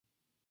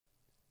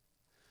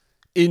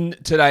In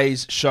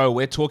today's show,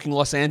 we're talking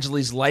Los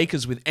Angeles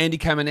Lakers with Andy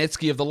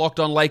Kamenetsky of the Locked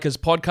On Lakers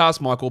podcast,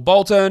 Michael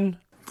Bolton.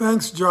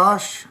 Thanks,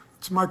 Josh.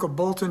 It's Michael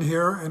Bolton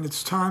here, and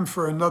it's time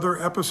for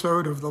another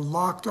episode of the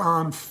Locked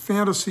On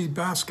Fantasy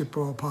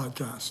Basketball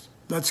podcast.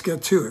 Let's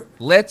get to it.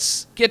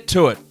 Let's get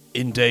to it,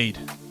 indeed.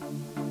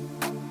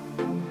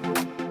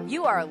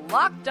 You are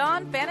Locked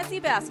On Fantasy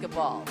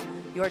Basketball,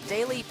 your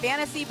daily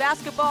fantasy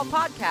basketball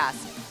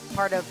podcast,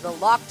 part of the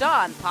Locked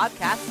On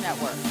Podcast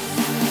Network.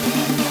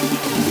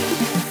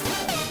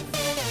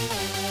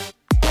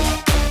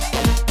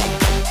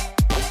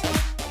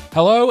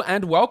 Hello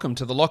and welcome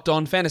to the Locked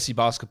On Fantasy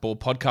Basketball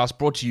podcast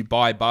brought to you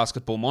by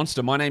Basketball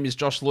Monster. My name is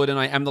Josh Lloyd and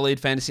I am the lead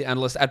fantasy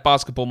analyst at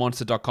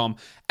basketballmonster.com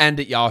and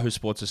at Yahoo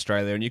Sports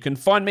Australia. And you can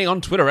find me on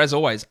Twitter, as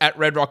always, at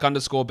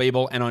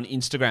redrock_bball and on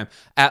Instagram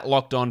at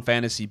Locked On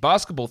Fantasy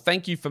Basketball.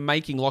 Thank you for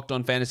making Locked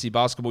On Fantasy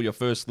Basketball your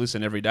first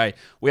listen every day.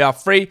 We are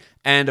free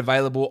and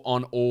available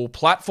on all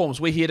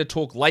platforms. We're here to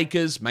talk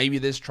Lakers. Maybe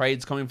there's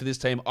trades coming for this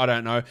team. I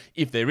don't know.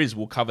 If there is,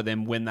 we'll cover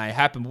them when they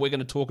happen. But we're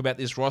going to talk about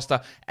this roster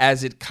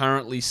as it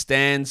currently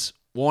stands.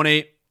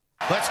 Warnie.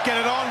 Let's get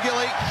it on,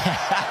 Gilly.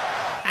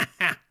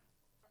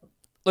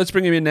 Let's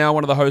bring him in now.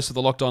 One of the hosts of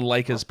the Locked On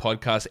Lakers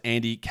podcast,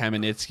 Andy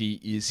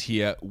Kamenetsky, is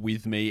here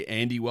with me.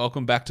 Andy,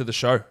 welcome back to the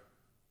show.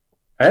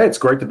 Hey, it's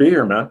great to be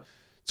here, man.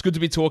 It's good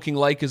to be talking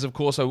Lakers, of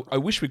course. I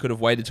wish we could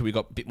have waited till we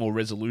got a bit more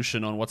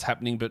resolution on what's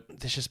happening, but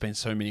there's just been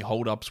so many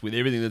holdups with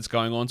everything that's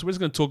going on. So we're just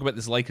going to talk about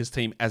this Lakers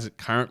team as it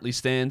currently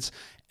stands,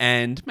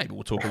 and maybe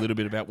we'll talk a little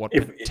bit about what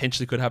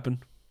potentially could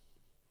happen.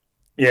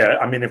 Yeah,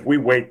 I mean, if we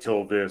wait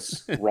till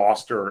this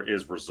roster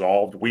is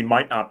resolved, we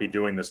might not be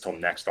doing this till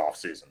next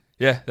offseason.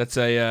 Yeah, that's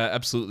a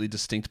absolutely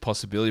distinct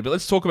possibility. But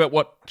let's talk about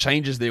what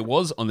changes there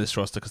was on this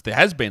roster, because there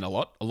has been a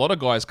lot of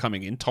guys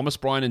coming in. Thomas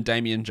Bryant and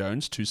Damian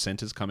Jones, two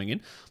centers coming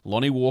in.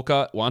 Lonnie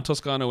Walker, Juan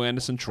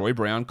Toscano-Anderson, Troy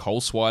Brown,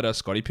 Cole Swider,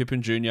 Scottie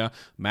Pippen Jr.,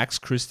 Max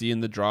Christie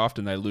in the draft,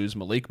 and they lose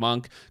Malik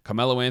Monk,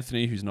 Carmelo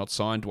Anthony, who's not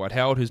signed, Dwight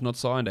Howard, who's not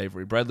signed,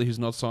 Avery Bradley, who's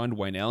not signed,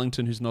 Wayne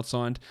Ellington, who's not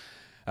signed.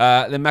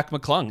 Then Mac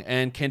McClung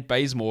and Kent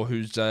Bazemore,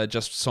 who's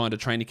just signed a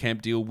training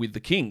camp deal with the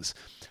Kings.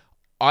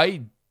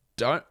 I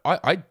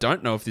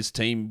don't know if this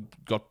team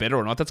got better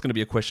or not. That's going to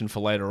be a question for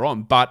later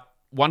on. But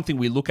one thing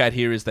we look at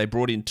here is they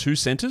brought in two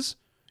centers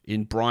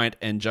in Bryant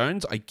and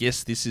Jones. I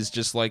guess this is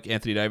just like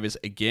Anthony Davis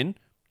again,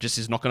 just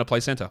is not going to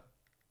play center.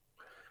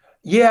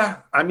 Yeah,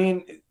 I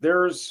mean,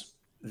 there's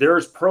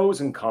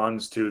pros and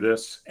cons to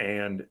this,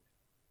 and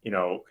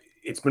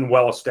it's been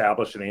well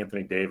established that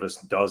Anthony Davis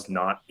does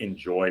not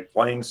enjoy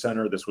playing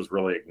center. This was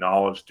really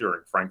acknowledged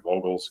during Frank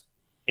Vogel's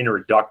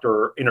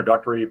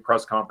introductory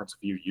press conference a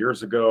few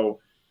years ago.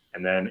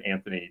 And then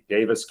Anthony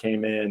Davis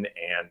came in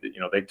and,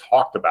 they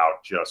talked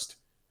about just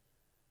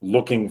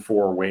looking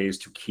for ways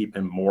to keep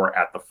him more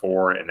at the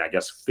four and I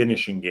guess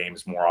finishing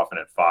games more often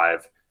at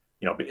five.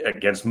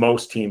 Against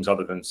most teams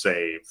other than,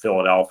 say,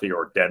 Philadelphia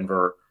or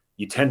Denver,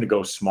 you tend to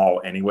go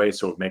small anyway.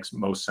 So it makes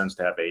most sense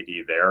to have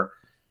AD there.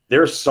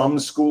 There's some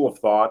school of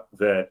thought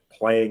that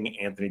playing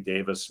Anthony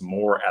Davis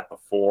more at the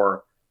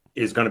four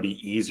is going to be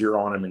easier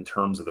on him in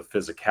terms of the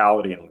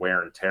physicality and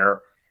wear and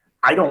tear.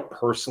 I don't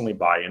personally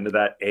buy into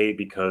that,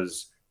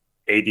 because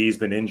AD's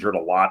been injured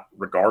a lot,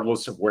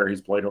 regardless of where he's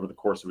played over the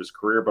course of his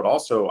career. But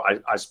also,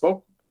 I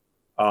spoke,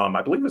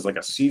 I believe it was like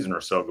a season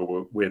or so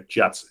ago with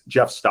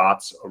Jeff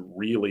Stotts, a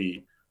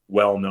really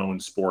well-known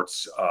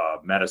sports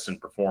medicine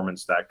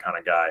performance, that kind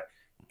of guy,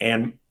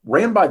 and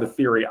ran by the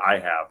theory I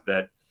have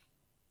that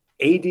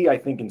AD, I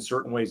think, in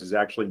certain ways is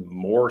actually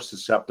more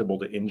susceptible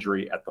to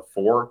injury at the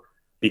four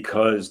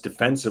because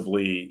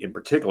defensively, in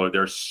particular,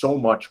 there's so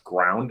much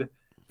ground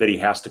that he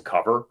has to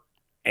cover,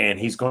 and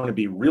he's going to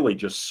be really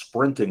just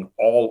sprinting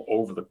all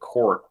over the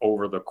court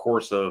over the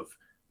course of,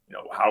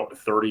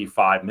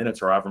 35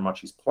 minutes or however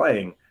much he's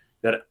playing,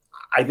 that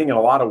I think in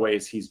a lot of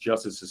ways he's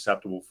just as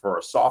susceptible for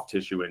a soft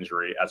tissue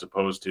injury as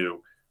opposed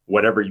to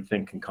whatever you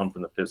think can come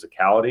from the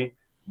physicality.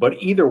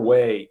 But either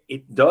way,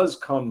 it does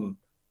come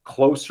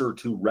closer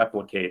to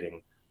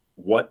replicating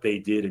what they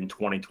did in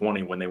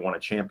 2020 when they won a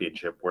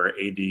championship, where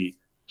AD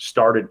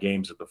started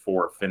games at the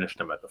four, finished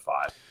them at the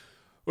five.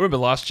 Remember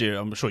last year,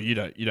 I'm sure you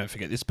don't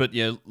forget this, but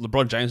yeah,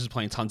 LeBron James was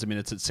playing tons of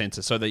minutes at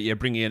center, so that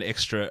bringing in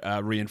extra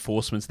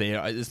reinforcements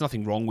there. There's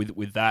nothing wrong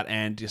with that,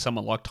 and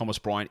someone like Thomas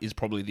Bryant is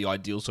probably the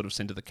ideal sort of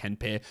center that can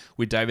pair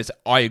with Davis.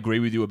 I agree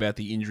with you about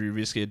the injury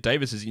risk here.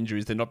 Davis's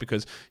injuries, they're not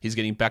because he's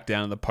getting back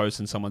down in the post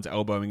and someone's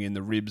elbowing in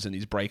the ribs and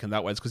he's breaking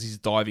that way. It's because he's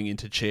diving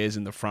into chairs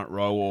in the front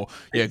row, or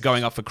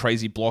going up for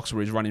crazy blocks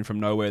where he's running from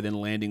nowhere then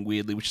landing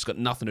weirdly, which has got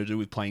nothing to do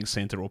with playing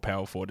center or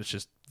power forward. It's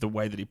just the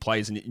way that he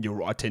plays, and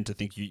I tend to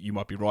think you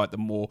might be right.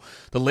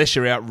 The less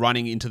you're out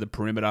running into the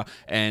perimeter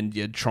and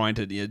you're trying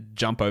to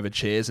jump over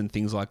chairs and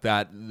things like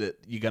that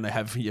you're going to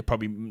have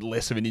probably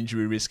less of an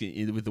injury risk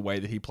with the way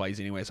that he plays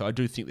anyway. So I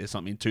do think there's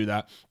something to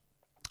that.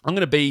 I'm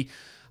going to be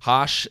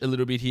harsh a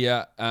little bit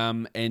here,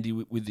 Andy,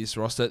 with this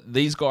roster.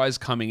 These guys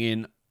coming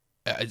in,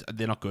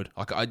 they're not good.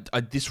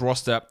 This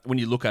roster, when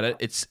you look at it,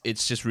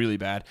 it's just really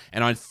bad.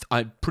 And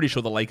I'm pretty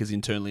sure the Lakers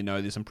internally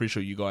know this. I'm pretty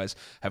sure you guys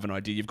have an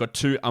idea. You've got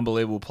two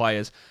unbelievable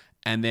players,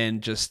 and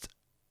then just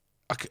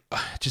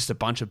just a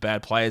bunch of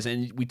bad players,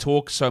 and we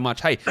talk so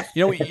much. Hey,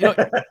 you know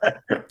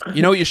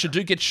what you should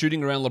do? Get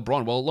shooting around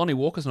LeBron. Well, Lonnie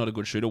Walker's not a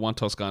good shooter. Juan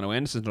Toscano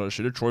Anderson's not a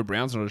shooter. Troy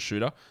Brown's not a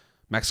shooter.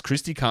 Max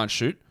Christie can't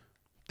shoot.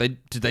 Did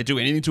they do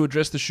anything to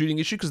address the shooting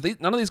issue? Because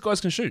none of these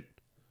guys can shoot.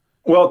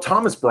 Well,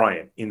 Thomas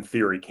Bryant, in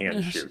theory,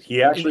 can shoot.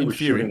 He actually was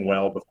shooting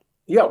well.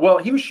 Yeah, well,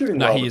 he was shooting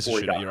well before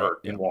he got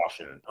hurt in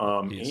Washington.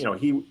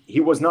 He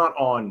was not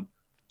on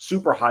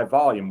super high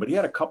volume, but he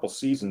had a couple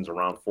seasons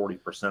around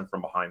 40%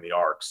 from behind the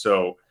arc.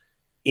 So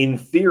in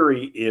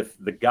theory, if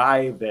the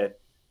guy that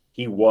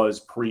he was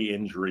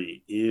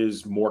pre-injury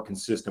is more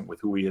consistent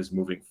with who he is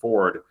moving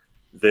forward,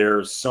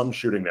 there's some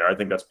shooting there. I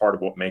think that's part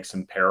of what makes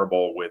him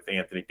pairable with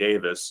Anthony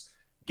Davis.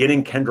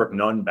 Getting Kendrick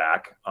Nunn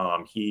back,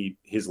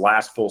 his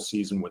last full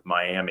season with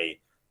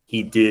Miami,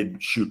 he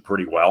did shoot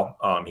pretty well.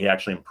 He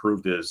actually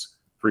improved his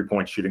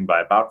three-point shooting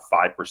by about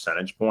 5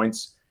 percentage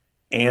points.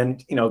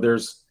 And,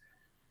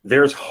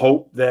 there's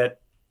hope that,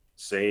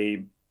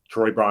 say,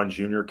 Troy Brown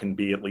Jr. can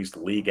be at least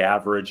league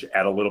average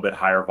at a little bit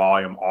higher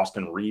volume.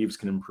 Austin Reeves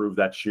can improve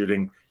that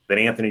shooting. That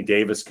Anthony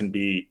Davis can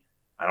be,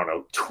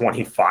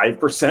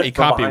 25%. He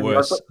can't be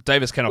worse.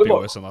 Davis cannot be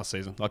worse than last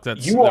season. That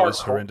was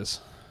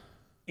horrendous.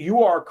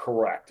 You are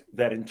correct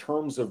that in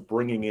terms of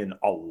bringing in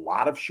a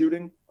lot of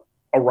shooting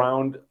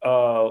around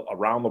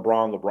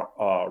LeBron,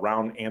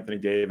 around Anthony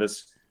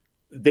Davis,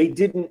 they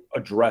didn't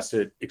address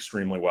it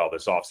extremely well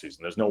this offseason.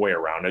 There's no way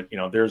around it.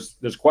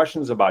 There's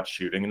questions about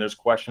shooting and there's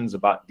questions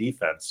about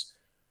defense.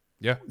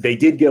 Yeah. They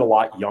did get a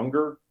lot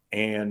younger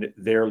and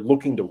they're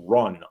looking to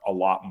run a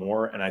lot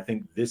more. And I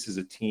think this is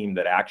a team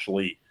that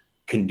actually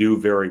can do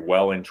very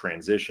well in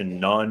transition.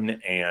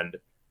 Nunn and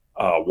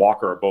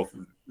Walker are both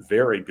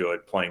very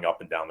good playing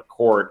up and down the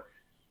court.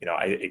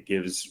 It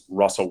gives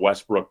Russell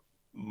Westbrook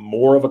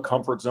more of a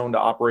comfort zone to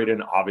operate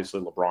in. Obviously,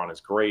 LeBron is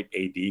great.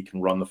 AD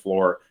can run the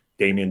floor.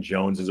 Damian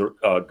Jones is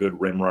a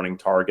good rim running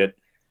target.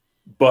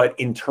 But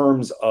in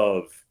terms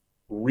of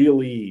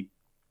really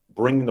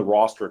bringing the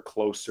roster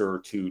closer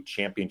to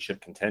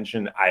championship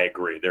contention, I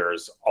agree.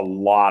 There's a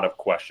lot of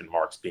question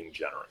marks, being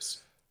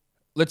generous.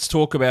 Let's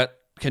talk about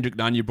Kendrick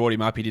Nunn. You brought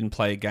him up. He didn't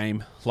play a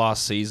game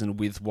last season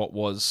with what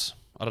was,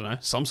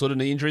 some sort of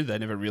knee injury. They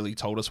never really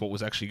told us what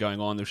was actually going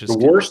on. There was just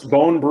the worst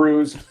bone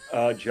bruise,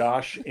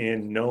 Josh,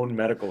 in known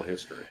medical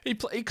history.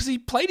 Because he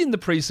played in the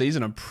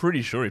preseason. I'm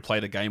pretty sure he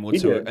played a game or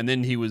two, and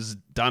then he was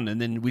done. And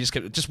then we just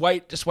kept just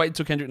wait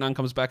until Kendrick Nunn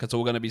comes back. It's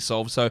all going to be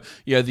solved. So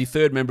the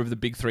third member of the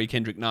big three,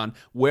 Kendrick Nunn.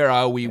 Where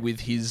are we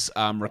with his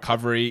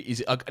recovery?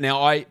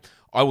 Now I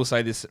will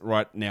say this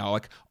right now.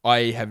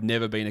 I have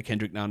never been a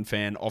Kendrick Nunn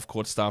fan. Off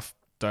court stuff,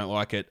 don't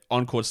like it.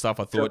 On-court stuff,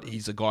 I thought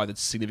he's a guy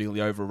that's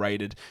significantly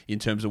overrated in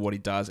terms of what he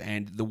does,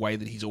 and the way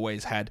that he's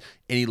always had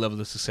any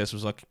level of success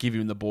was give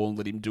him the ball and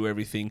let him do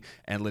everything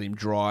and let him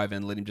drive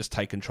and let him just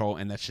take control,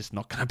 and that's just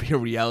not going to be a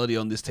reality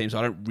on this team, so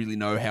I don't really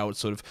know how it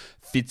sort of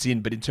fits in.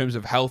 But in terms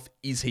of health,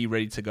 is he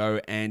ready to go,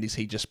 and is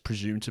he just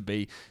presumed to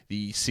be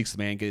the sixth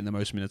man getting the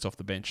most minutes off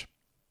the bench?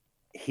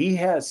 He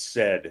has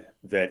said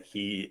that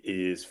he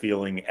is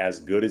feeling as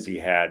good as he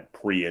had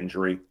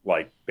pre-injury,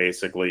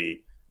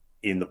 basically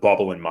in the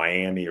bubble in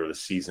Miami or the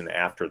season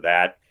after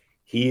that.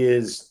 He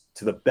is,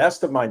 to the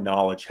best of my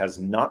knowledge, has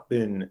not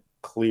been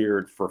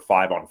cleared for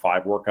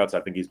 5-on-5 workouts. I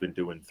think he's been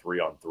doing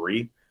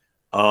 3-on-3.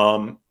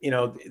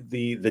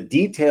 The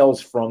details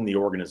from the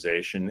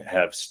organization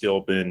have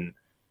still been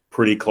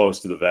pretty close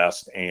to the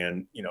vest.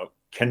 And,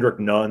 Kendrick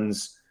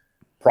Nunn's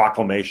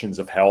proclamations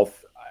of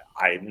health,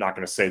 I'm not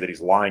going to say that he's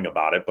lying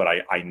about it, but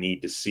I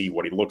need to see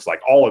what he looks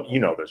like.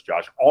 This,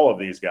 Josh, all of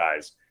these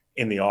guys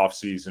in the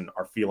offseason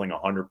are feeling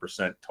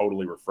 100%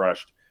 totally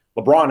refreshed.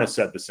 LeBron has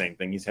said the same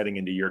thing. He's heading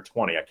into year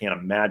 20. I can't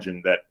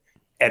imagine that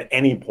at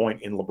any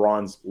point in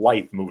LeBron's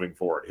life moving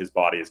forward, his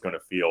body is going to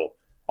feel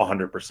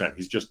 100%.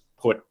 He's just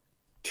put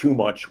too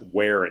much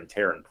wear and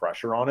tear and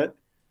pressure on it.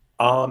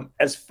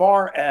 As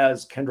far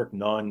as Kendrick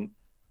Nunn,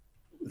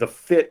 the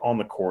fit on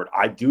the court,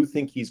 I do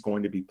think he's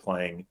going to be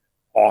playing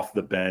off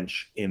the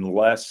bench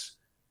unless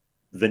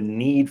the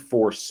need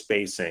for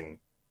spacing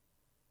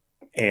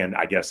and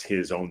I guess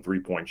his own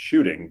three-point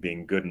shooting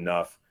being good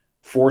enough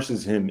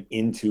forces him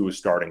into a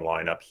starting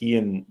lineup. He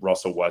and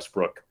Russell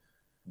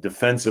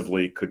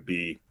defensively could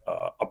be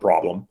a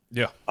problem.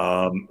 Yeah.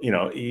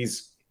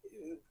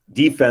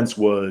 Defense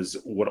was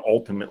what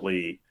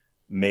ultimately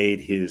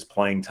made his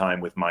playing time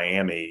with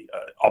Miami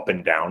up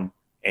and down,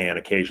 and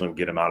occasionally would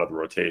get him out of the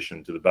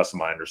rotation. To the best of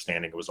my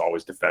understanding, it was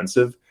always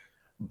defensive,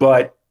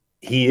 but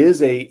he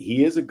is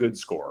a good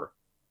scorer.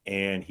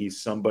 And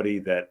he's somebody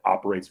that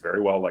operates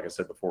very well, like I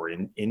said before,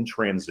 in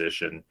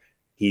transition.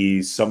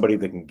 He's somebody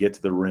that can get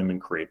to the rim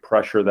and create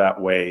pressure that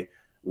way.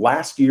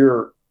 Last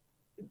year,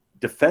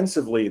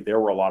 defensively, there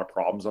were a lot of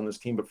problems on this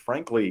team, but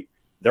frankly,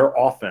 their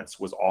offense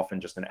was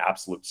often just an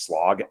absolute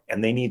slog,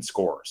 and they need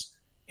scorers.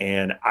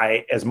 And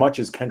as much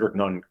as Kendrick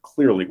Nunn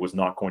clearly was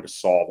not going to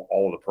solve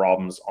all of the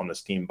problems on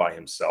this team by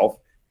himself,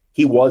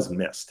 he was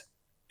missed.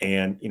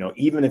 And,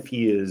 even if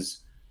he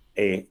is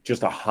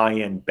just a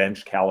high-end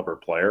bench caliber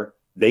player,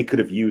 they could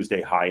have used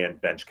a high-end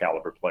bench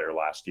caliber player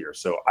last year.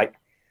 So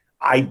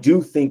I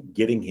do think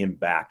getting him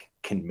back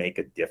can make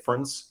a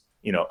difference.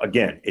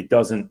 Again, it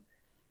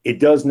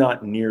does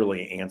not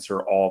nearly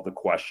answer all the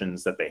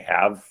questions that they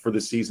have for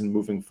the season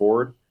moving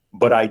forward.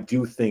 But I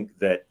do think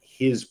that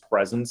his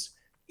presence,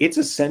 it's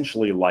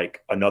essentially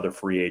like another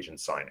free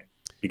agent signing,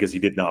 because he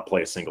did not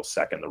play a single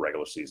second the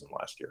regular season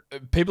last year.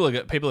 People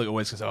are always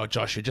going to say, "Oh,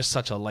 Josh, you're just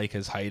such a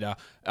Lakers hater."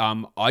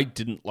 I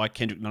didn't like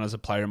Kendrick Nunn as a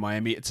player in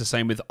Miami. It's the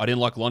same with I didn't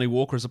like Lonnie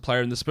Walker as a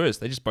player in the Spurs.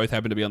 They just both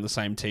happen to be on the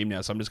same team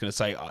now. So I'm just going to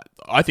say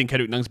I think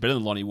Kendrick Nunn's better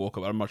than Lonnie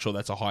Walker, but I'm not sure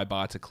that's a high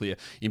bar to clear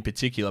in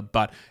particular.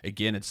 But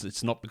again,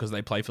 it's not because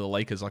they play for the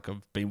Lakers. Like,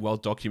 I've been well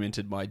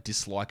documented my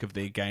dislike of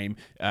their game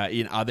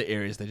in other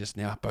areas. They just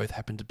now both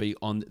happen to be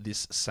on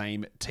this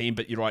same team.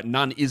 But you're right,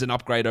 Nunn is an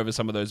upgrade over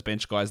some of those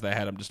bench guys they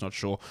had. I'm just not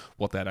sure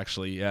what that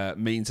actually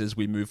means as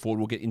we move forward.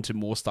 We'll get into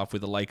more stuff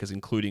with the Lakers,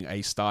 including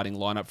a starting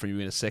lineup from you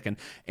in a second,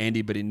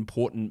 Andy, but an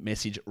important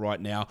message right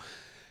now.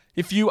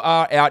 If you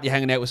are out, you're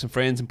hanging out with some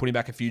friends and putting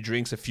back a few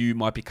drinks, a few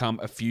might become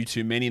a few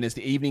too many, and as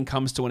the evening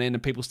comes to an end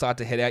and people start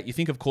to head out, you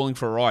think of calling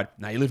for a ride.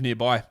 Now, you live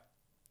nearby.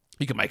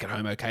 You can make it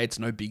home okay. It's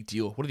no big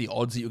deal. What are the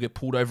odds that you'll get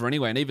pulled over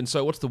anyway? And even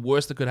so, what's the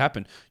worst that could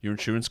happen? Your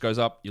insurance goes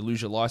up, you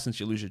lose your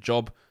license, you lose your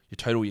job, you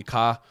total your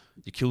car,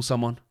 you kill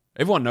someone.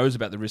 Everyone knows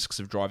about the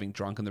risks of driving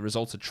drunk, and the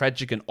results are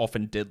tragic and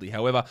often deadly.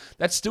 However,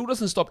 that still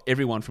doesn't stop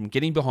everyone from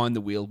getting behind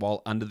the wheel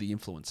while under the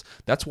influence.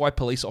 That's why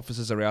police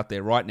officers are out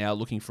there right now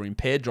looking for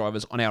impaired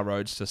drivers on our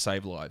roads to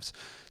save lives.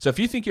 So if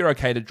you think you're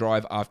okay to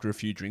drive after a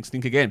few drinks,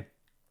 think again.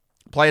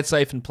 Play it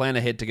safe and plan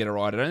ahead to get a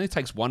ride. It only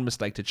takes one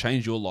mistake to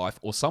change your life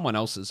or someone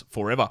else's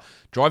forever.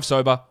 Drive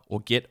sober or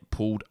get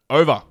pulled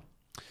over.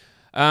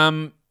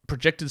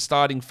 Projected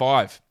starting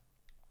 5.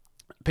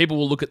 People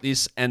will look at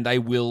this and they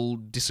will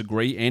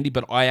disagree, Andy,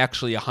 but I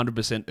actually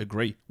 100%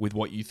 agree with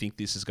what you think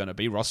this is going to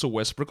be. Russell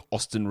Westbrook,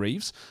 Austin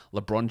Reeves,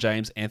 LeBron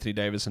James, Anthony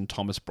Davis, and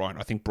Thomas Bryant.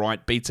 I think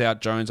Bryant beats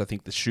out Jones. I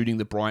think the shooting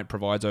that Bryant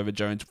provides over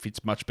Jones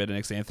fits much better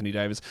next to Anthony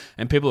Davis.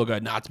 And people will go,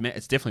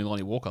 it's definitely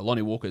Lonnie Walker.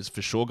 Lonnie Walker is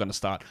for sure going to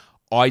start.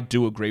 I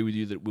do agree with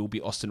you that it will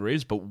be Austin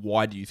Reeves, but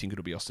why do you think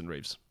it'll be Austin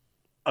Reeves?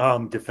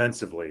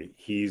 Defensively,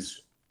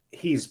 he's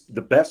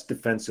the best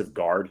defensive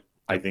guard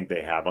I think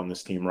they have on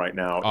this team right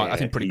now. I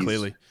think pretty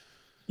clearly.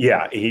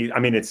 Yeah,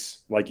 it's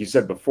like you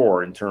said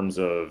before, in terms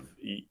of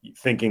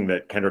thinking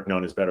that Kendrick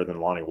Nunn is better than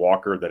Lonnie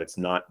Walker, that it's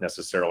not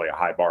necessarily a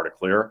high bar to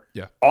clear.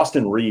 Yeah.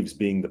 Austin Reeves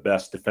being the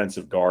best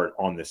defensive guard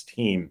on this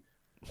team,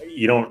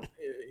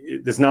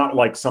 it's not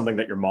like something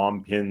that your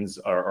mom pins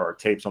or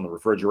tapes on the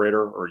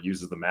refrigerator or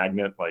uses the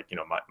magnet. Like,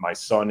 my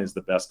son is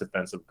the best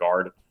defensive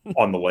guard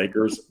on the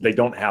Lakers. They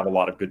don't have a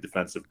lot of good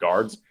defensive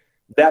guards.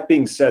 That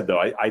being said, though,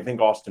 I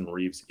think Austin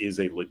Reeves is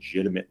a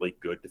legitimately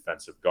good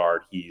defensive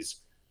guard. He's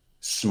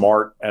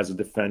smart as a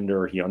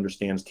defender. He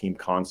understands team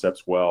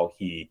concepts well.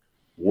 He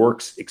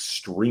works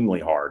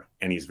extremely hard,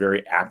 and he's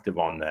very active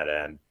on that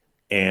end.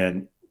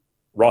 And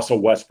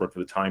Russell Westbrook, for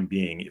the time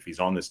being, if he's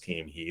on this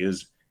team, he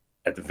is,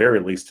 at the very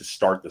least, to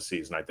start the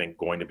season, I think,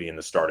 going to be in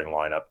the starting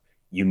lineup.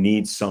 You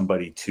need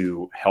somebody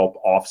to help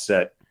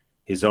offset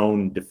his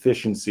own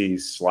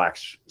deficiencies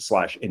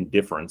slash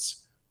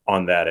indifference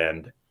on that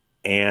end.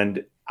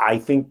 And I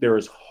think there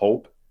is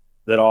hope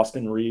that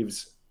Austin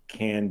Reeves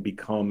can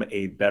become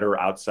a better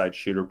outside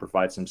shooter,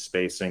 provide some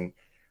spacing.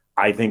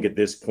 I think at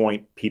this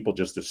point, people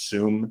just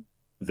assume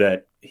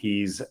that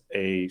he's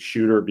a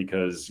shooter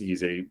because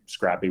he's a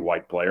scrappy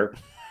white player.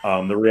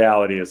 The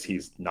reality is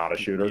he's not a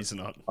shooter. He's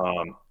not.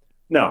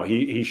 No,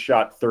 he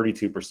shot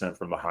 32%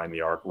 from behind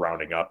the arc,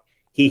 rounding up.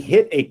 He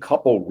hit a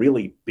couple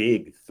really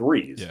big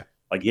threes. Yeah.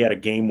 Like, he had a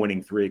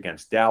game-winning 3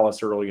 against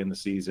Dallas early in the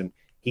season.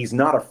 He's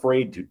not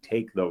afraid to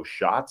take those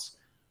shots,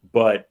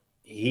 but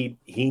he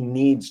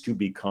needs to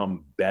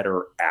become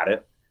better at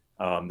it.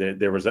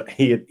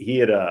 He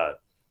had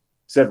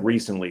said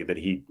recently that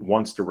he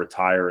wants to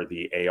retire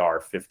the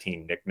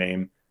AR-15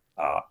 nickname.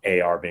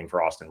 AR being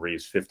for Austin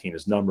Reeves, 15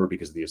 his number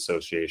because of the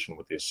association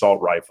with the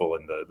assault rifle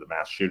and the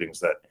mass shootings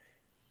that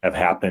have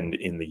happened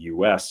in the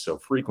U.S. so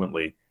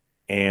frequently.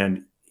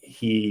 And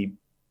he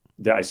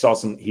had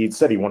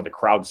said he wanted to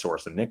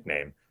crowdsource a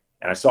nickname,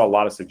 and I saw a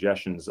lot of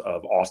suggestions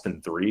of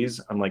Austin Threes.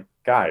 I'm like,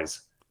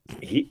 guys,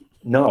 he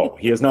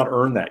has not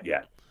earned that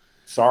yet.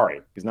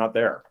 Sorry, he's not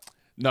there.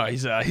 No,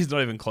 he's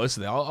not even close to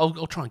that.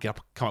 I'll try and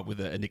come up with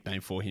a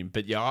nickname for him.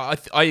 But yeah,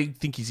 I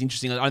think he's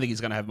interesting. I don't think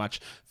he's going to have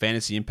much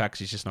fantasy impact.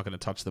 He's just not going to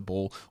touch the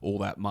ball all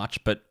that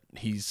much. But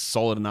he's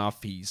solid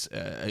enough. He's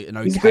an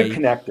okay. He's a good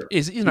connector.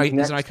 He's an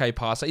okay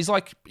passer. He's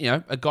like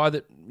a guy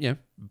that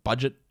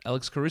budget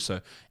Alex Caruso.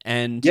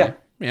 And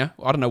I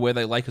don't know where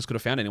the Lakers could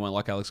have found anyone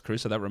like Alex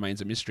Caruso. That remains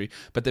a mystery.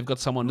 But they've got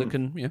someone that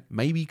can,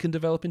 maybe can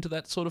develop into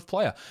that sort of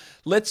player.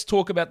 Let's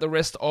talk about the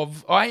rest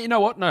of. You know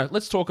what? No,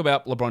 let's talk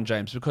about LeBron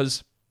James,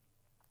 because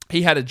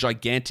he had a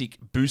gigantic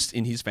boost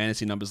in his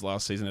fantasy numbers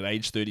last season at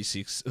age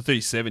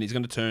 37. He's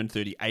going to turn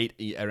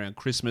 38 around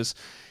Christmas.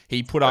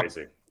 He put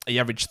Crazy. He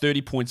averaged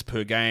 30 points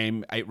per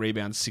game, 8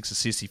 rebounds, 6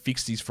 assists. He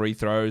fixed his free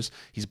throws.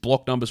 His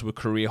block numbers were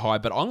career high.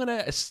 But I'm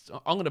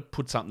gonna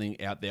put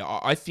something out there.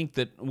 I think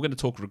that we're going to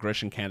talk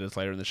regression candidates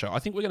later in the show. I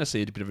think we're going to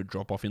see a bit of a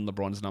drop off in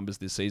LeBron's numbers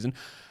this season.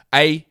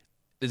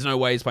 There's no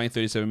way he's playing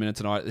 37 minutes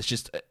tonight. It's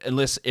just,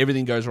 unless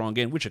everything goes wrong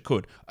again, which it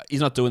could,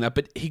 he's not doing that.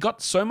 But he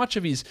got so much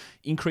of his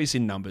increase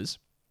in numbers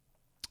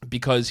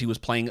because he was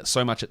playing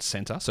so much at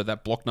center. So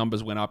that block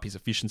numbers went up, his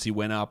efficiency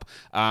went up.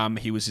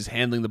 He was just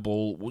handling the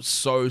ball was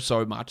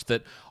so much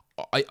that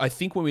I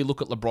think when we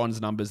look at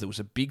LeBron's numbers, there was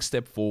a big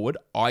step forward.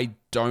 I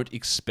don't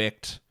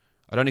expect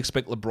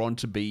LeBron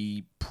to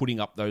be putting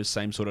up those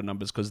same sort of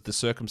numbers because the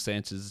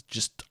circumstances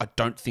just, I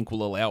don't think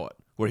will allow it,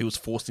 where he was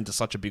forced into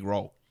such a big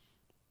role.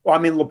 Well, I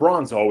mean,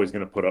 LeBron's always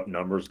going to put up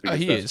numbers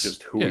because that's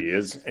just who he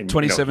is. And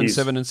 27,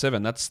 7, and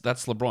 7. That's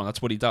LeBron.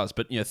 That's what he does.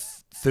 But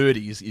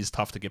 30 is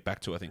tough to get back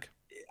to, I think.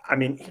 I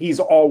mean, he's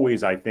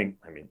always,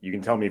 you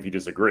can tell me if you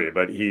disagree,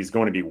 but he's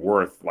going to be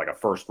worth like a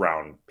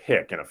first-round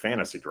pick in a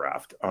fantasy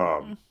draft.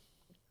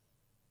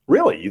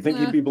 Really? You think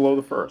he'd be below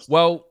the first?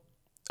 Well,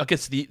 I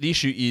guess the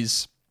issue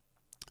is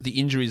the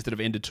injuries that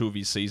have ended 2 of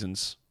his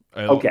seasons.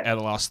 Out of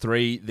the last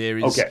 3,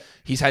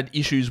 he's had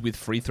issues with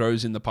free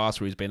throws in the past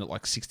where he's been at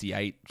like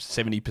 68,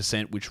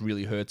 70%, which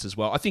really hurts as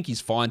well. I think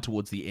he's fine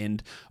towards the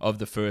end of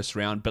the first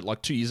round, but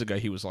like 2 years ago,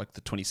 he was like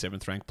the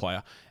 27th ranked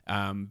player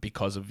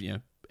because of,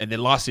 and then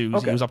last year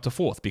he was up to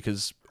 4th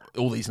because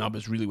all these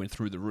numbers really went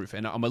through the roof.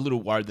 And I'm a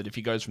little worried that if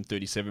he goes from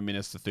 37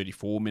 minutes to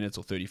 34 minutes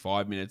or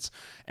 35 minutes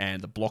and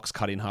the blocks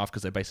cut in half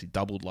because they basically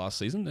doubled last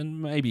season,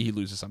 then maybe he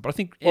loses some. But I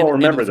think end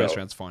of the first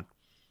round's fine.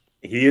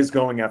 He is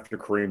going after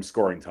Kareem's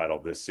scoring title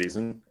this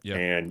season,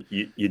 and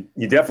you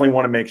definitely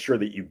want to make sure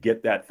that you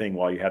get that thing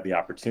while you have the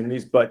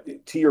opportunities.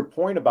 But to your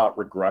point about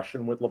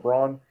regression with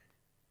LeBron,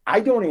 I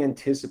don't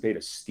anticipate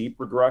a steep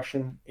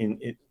regression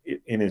in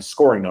his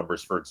scoring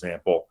numbers, for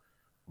example.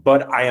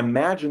 But I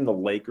imagine the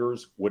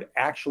Lakers would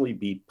actually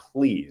be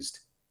pleased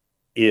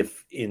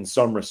if, in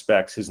some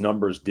respects, his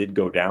numbers did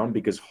go down,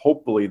 because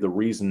hopefully the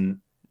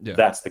reason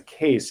that's the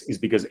case is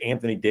because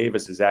Anthony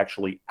Davis is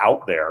actually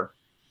out there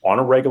on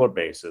a regular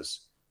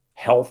basis,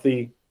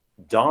 healthy,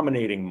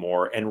 dominating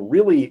more, and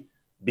really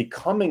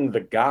becoming the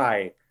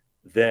guy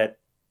that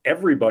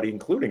everybody,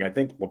 including I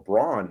think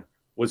LeBron,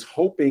 was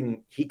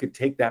hoping he could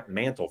take that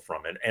mantle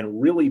from it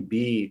and really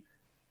be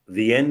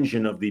the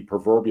engine of the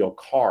proverbial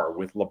car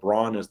with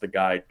LeBron as the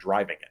guy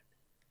driving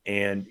it.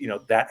 And,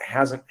 that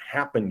hasn't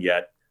happened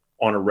yet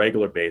on a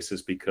regular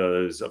basis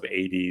because of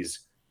AD's,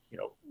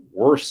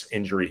 worse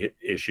injury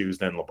issues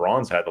than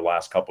LeBron's had the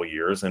last couple of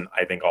years. And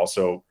I think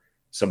also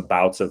some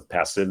bouts of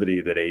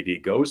passivity that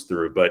AD goes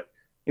through. But,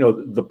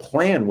 the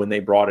plan when they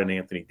brought in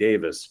Anthony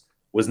Davis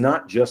was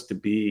not just to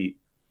be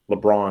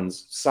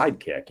LeBron's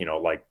sidekick,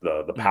 like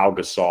the Pau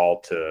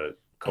Gasol to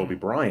Kobe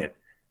Bryant.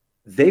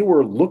 They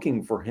were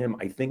looking for him,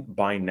 I think,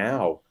 by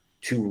now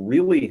to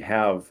really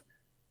have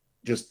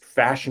just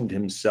fashioned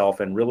himself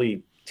and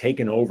really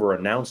taken over,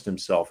 announced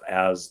himself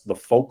as the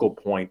focal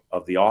point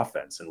of the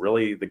offense and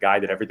really the guy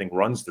that everything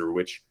runs through,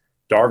 which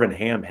Darvin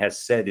Ham has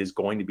said is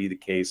going to be the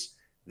case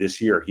this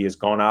year. He has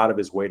gone out of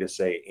his way to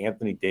say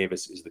Anthony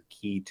Davis is the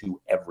key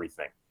to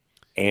everything.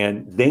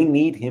 And they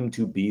need him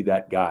to be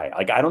that guy.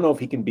 Like, I don't know if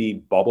he can be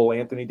bubble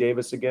Anthony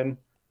Davis again,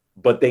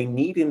 but they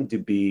need him to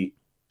be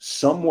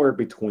somewhere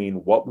between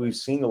what we've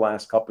seen the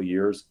last couple of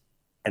years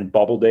and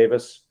bubble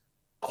Davis,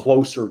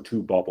 closer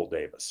to bubble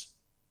Davis.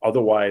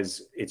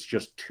 Otherwise, it's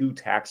just too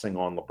taxing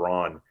on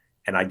LeBron,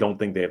 and I don't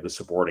think they have the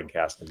supporting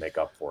cast to make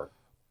up for it.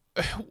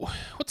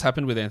 What's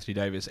happened with Anthony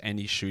Davis and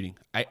his shooting?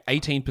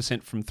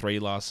 18% from 3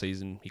 last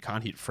season. He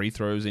can't hit free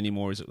throws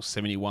anymore. It was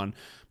 71%,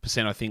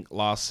 I think,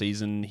 last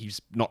season.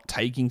 He's not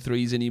taking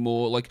threes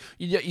anymore. Like,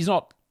 he's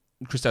not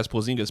Kristaps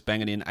Porzingis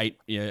banging in 8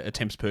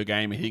 attempts per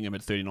game and hitting him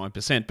at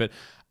 39%, but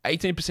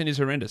 18% is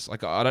horrendous.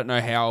 Like, I don't know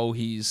how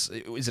is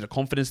it a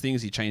confidence thing?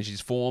 Has he changed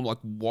his form? Like,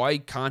 why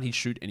can't he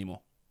shoot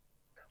anymore?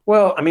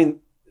 Well, I mean,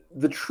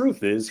 the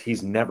truth is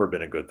he's never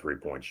been a good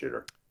three-point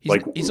shooter.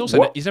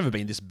 He's never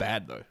been this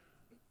bad, though.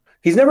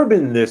 He's never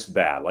been this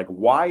bad. Like,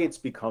 why it's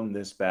become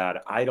this bad,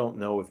 I don't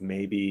know. If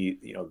maybe,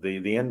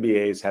 the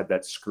NBA's had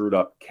that screwed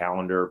up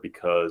calendar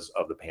because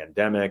of the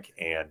pandemic,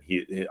 and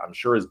I'm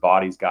sure his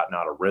body's gotten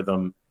out of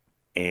rhythm,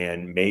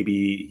 and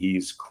maybe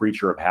he's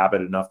creature of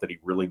habit enough that he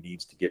really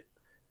needs to get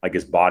like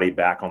his body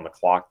back on the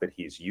clock that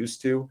he's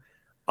used to.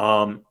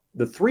 The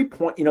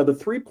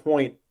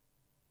 3-point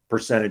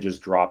percentages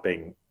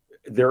dropping,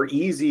 they're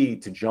easy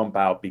to jump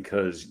out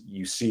because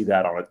you see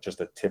that on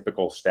just a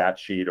typical stat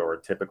sheet or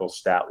a typical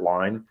stat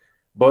line.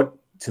 But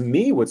to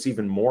me, what's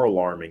even more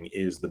alarming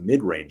is the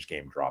mid-range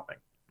game dropping,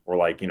 or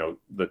like,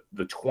 the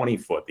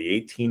 20-foot,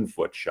 the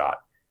 18-foot shot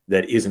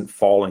that isn't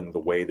falling the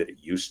way that it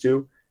used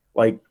to.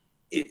 Like,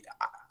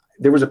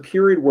 there was a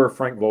period where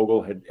Frank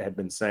Vogel had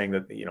been saying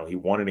that, he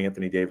wanted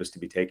Anthony Davis to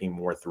be taking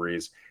more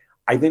threes.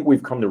 I think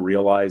we've come to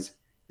realize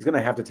he's going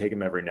to have to take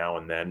them every now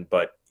and then,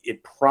 but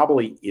it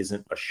probably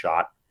isn't a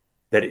shot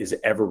that is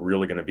ever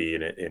really going to be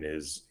in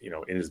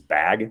his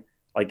bag.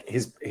 Like,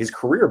 his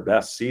career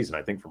best season,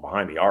 I think, from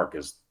behind the arc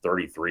is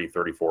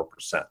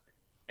 34%.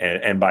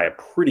 And by a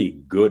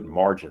pretty good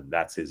margin,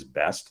 that's his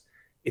best.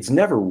 It's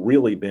never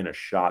really been a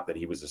shot that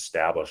he was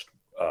established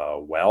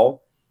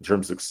well in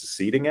terms of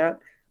succeeding at,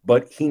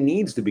 but he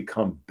needs to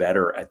become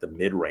better at the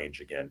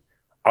mid-range again.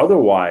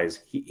 Otherwise,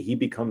 he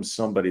becomes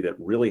somebody that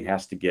really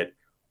has to get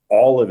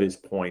all of his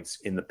points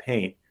in the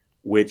paint,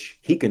 which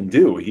he can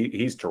do.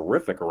 He's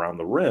terrific around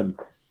the rim,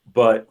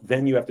 but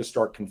then you have to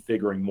start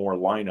configuring more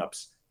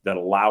lineups that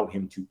allow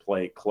him to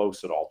play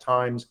close at all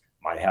times.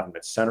 Might have him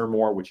at center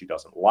more, which he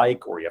doesn't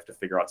like, or you have to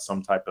figure out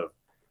some type of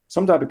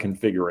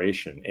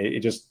configuration.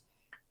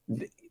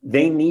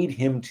 They need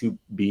him to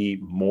be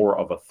more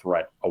of a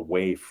threat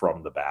away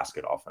from the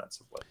basket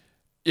offensively.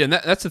 Yeah, and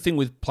that's the thing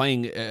with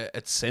playing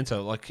at center,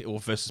 or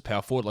versus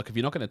power forward. Like, if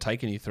you're not going to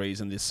take any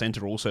threes, and the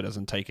center also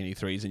doesn't take any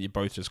threes, and you're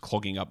both just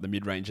clogging up the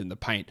mid range and the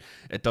paint,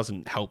 it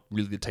doesn't help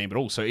really the team at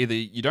all. So either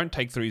you don't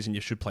take threes and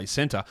you should play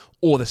center,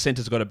 or the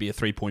center's got to be a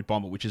 3-point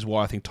bomber, which is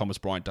why I think Thomas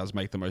Bryant does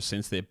make the most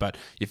sense there. But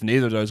if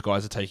neither of those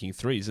guys are taking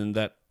threes, and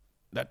that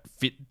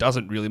fit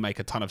doesn't really make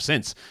a ton of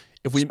sense.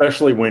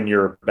 Especially when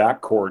your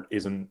backcourt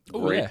isn't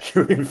great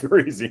shooting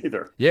threes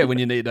either. Yeah, when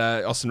you need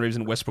Austin Reeves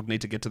and Westbrook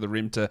need to get to the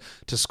rim to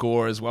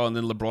score as well, and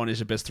then LeBron is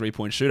your best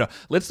 3-point shooter.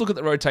 Let's look at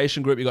the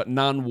rotation group. You've got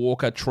Nunn,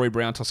 Walker, Troy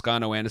Brown,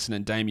 Toscano Anderson,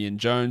 and Damian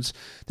Jones.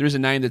 There is a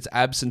name that's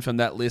absent from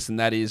that list, and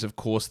that is, of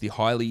course, the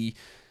highly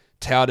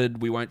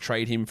touted, we won't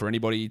trade him for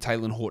anybody,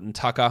 Talen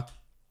Horton-Tucker.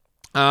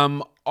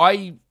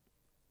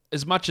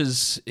 As much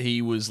as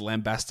he was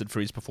lambasted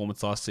for his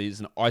performance last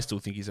season, I still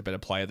think he's a better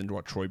player than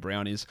what Troy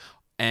Brown is.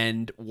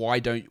 And why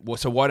don't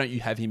you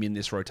have him in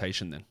this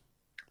rotation then?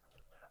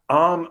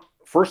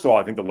 First of all,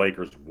 I think the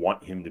Lakers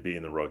want him to be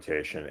in the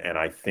rotation, and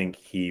I think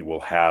he will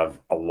have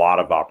a lot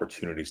of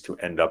opportunities to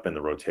end up in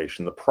the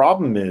rotation. The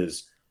problem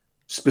is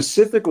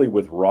specifically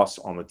with Russ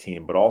on the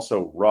team, but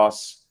also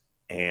Russ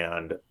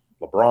and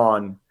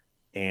LeBron,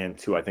 and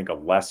to, I think, a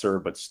lesser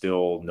but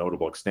still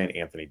notable extent,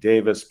 Anthony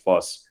Davis,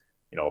 plus,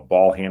 a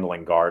ball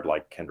handling guard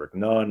like Kendrick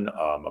Nunn,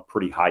 a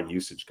pretty high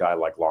usage guy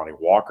like Lonnie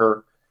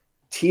Walker.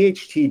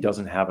 THT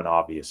doesn't have an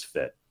obvious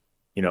fit,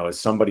 as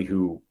somebody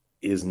who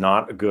is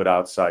not a good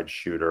outside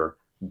shooter,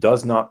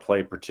 does not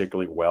play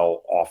particularly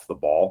well off the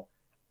ball,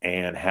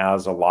 and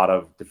has a lot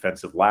of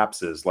defensive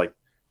lapses. Like,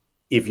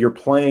 if you're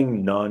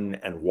playing Nunn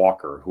and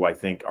Walker, who I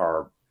think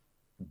are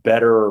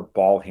better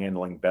ball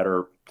handling,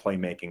 better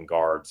playmaking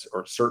guards,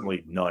 or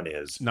certainly Nunn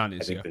is than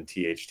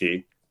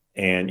THT.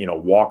 And,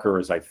 Walker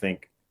is, I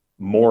think,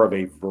 more of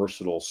a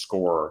versatile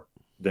scorer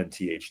than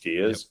THT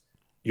is. Yep.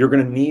 You're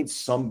going to need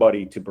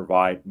somebody to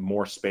provide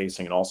more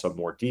spacing and also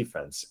more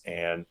defense.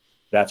 And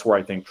that's where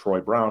I think Troy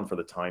Brown, for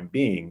the time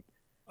being,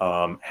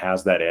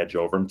 has that edge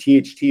over him.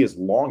 THT is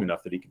long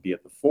enough that he could be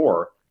at the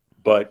 4,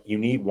 but you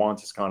need Juan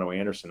Toscano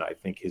Anderson. I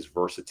think his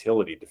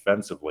versatility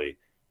defensively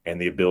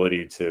and the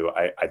ability to,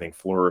 I think,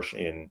 flourish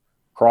in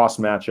cross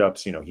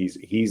matchups.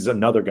 He's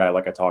another guy,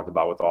 like I talked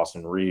about with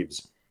Austin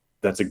Reeves,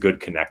 that's a good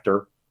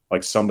connector,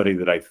 like somebody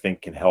that I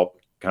think can help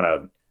kind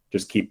of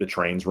just keep the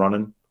trains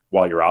running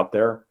while you're out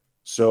there.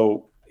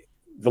 So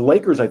the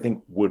Lakers, I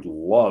think, would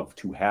love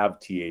to have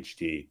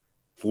THT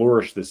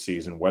flourish this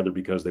season, whether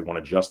because they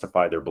want to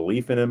justify their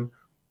belief in him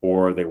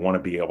or they want to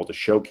be able to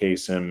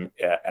showcase him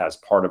as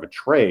part of a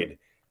trade.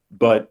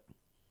 But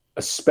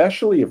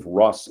especially if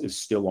Russ is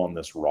still on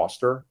this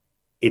roster,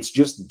 it's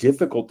just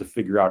difficult to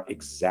figure out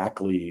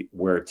exactly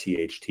where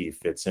THT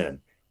fits in.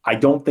 I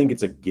don't think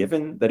it's a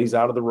given that he's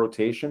out of the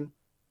rotation,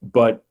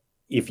 but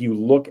if you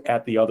look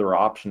at the other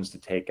options to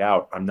take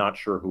out, I'm not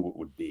sure who it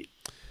would be.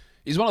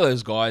 He's one of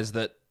those guys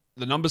that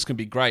the numbers can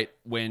be great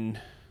when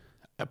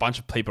a bunch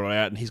of people are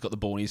out and he's got the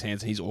ball in his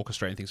hands and he's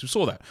orchestrating things. We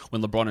saw that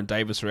when LeBron and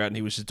Davis were out and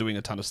he was just doing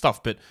a ton of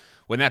stuff. But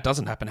when that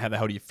doesn't happen, how the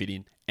hell do you fit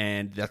in?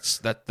 And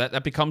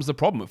that becomes the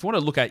problem. If you want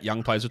to look at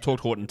young players, we talked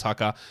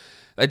Horton-Tucker.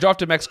 They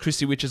drafted Max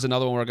Christie, which is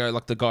another one where I go,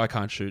 like, the guy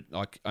can't shoot.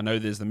 Like, I know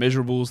there's the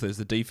measurables, there's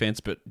the defense,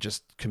 but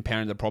just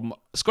comparing the problem.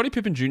 Scottie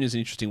Pippen Jr. is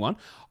an interesting one.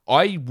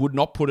 I would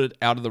not put it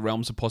out of the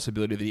realms of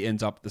possibility that he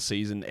ends up the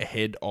season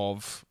ahead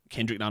of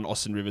Kendrick Nunn,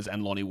 Austin Rivers,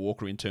 and Lonnie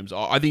Walker in terms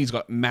of, I think he's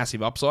got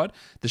massive upside.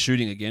 The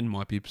shooting, again,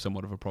 might be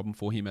somewhat of a problem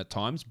for him at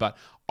times, but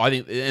I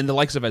think, and the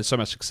Lakers have had so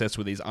much success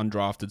with these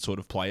undrafted sort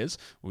of players.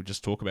 We'll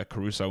just talk about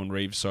Caruso and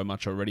Reeves so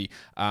much already,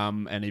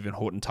 and even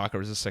Horton-Tucker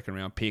as a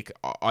second-round pick.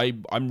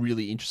 I'm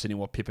really interested in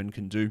what Pippen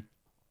can do.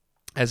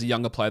 As a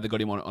younger player, they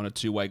got him on a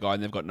two-way guy,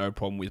 and they've got no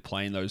problem with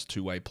playing those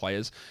two-way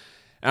players.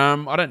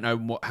 I don't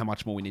know how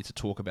much more we need to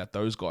talk about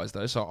those guys,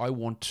 though, so I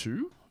want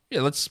to... Yeah,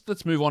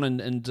 let's move on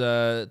and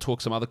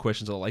talk some other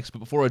questions on the Lakers. But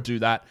before I do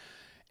that,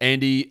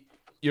 Andy,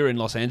 you're in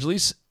Los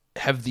Angeles.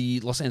 Have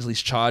the Los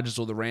Angeles Chargers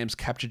or the Rams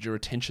captured your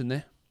attention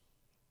there?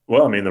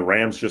 Well, I mean, the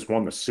Rams just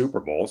won the Super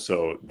Bowl,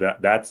 so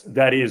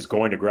that is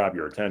going to grab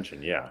your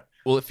attention, yeah.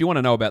 Well, if you want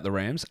to know about the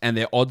Rams and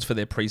their odds for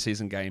their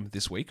preseason game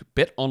this week,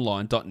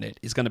 betonline.net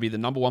is going to be the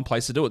number one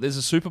place to do it. There's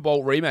a Super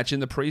Bowl rematch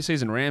in the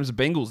preseason,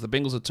 Rams-Bengals. The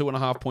Bengals are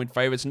 2.5-point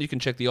favorites, and you can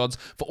check the odds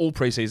for all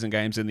preseason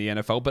games in the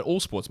NFL, but all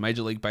sports,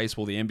 Major League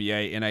Baseball, the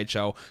NBA,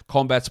 NHL,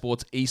 combat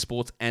sports,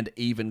 esports, and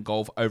even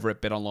golf over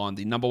at BetOnline,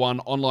 the number one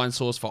online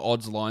source for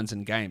odds, lines,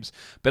 and games.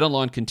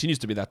 BetOnline continues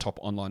to be that top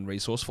online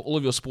resource for all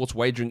of your sports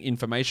wagering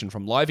information,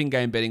 from live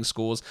in-game betting,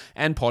 scores,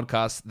 and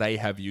podcasts. They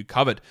have you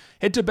covered.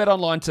 Head to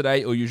BetOnline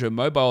today or use your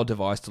mobile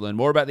device to learn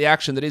more about the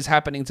action that is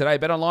happening today.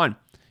 BetOnline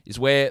is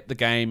where the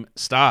game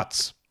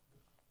starts.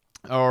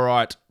 All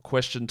right,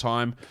 question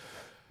time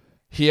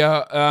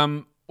here.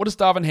 What is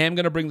Darvin Ham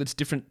going to bring that's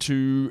different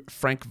to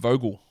Frank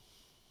Vogel?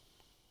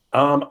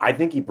 I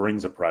think he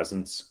brings a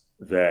presence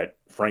that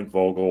Frank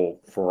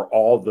Vogel, for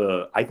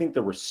all I think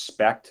the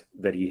respect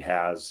that he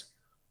has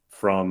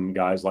from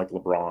guys like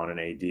LeBron and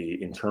AD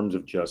in terms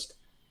of just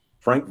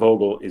Frank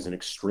Vogel is an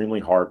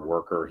extremely hard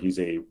worker. He's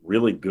a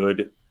really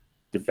good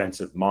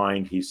defensive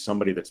mind. He's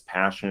somebody that's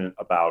passionate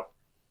about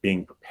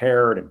being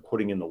prepared and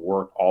putting in the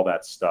work, all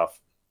that stuff.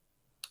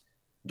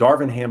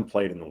 Darvin Ham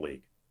played in the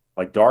league.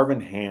 Like,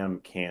 Darvin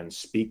Ham can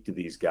speak to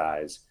these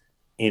guys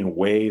in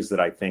ways that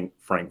I think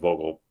Frank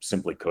Vogel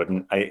simply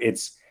couldn't.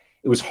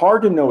 It was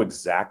hard to know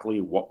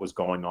exactly what was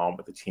going on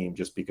with the team,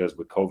 just because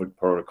with COVID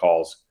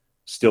protocols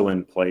still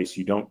in place,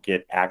 you don't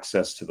get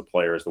access to the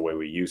players the way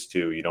we used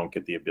to. You don't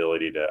get the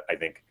ability to, I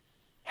think,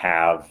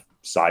 have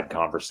side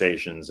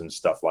conversations and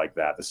stuff like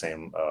that, the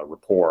same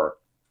rapport,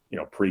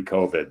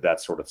 pre-COVID,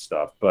 that sort of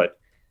stuff. But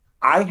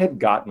I had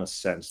gotten a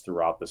sense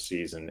throughout the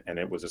season, and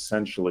it was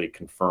essentially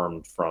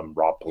confirmed from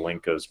Rob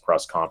Pelinka's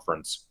press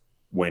conference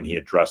when he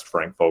addressed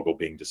Frank Vogel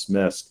being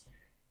dismissed.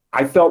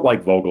 I felt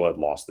like Vogel had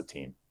lost the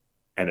team,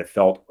 and it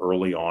felt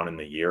early on in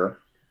the year.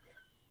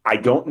 I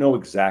don't know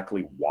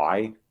exactly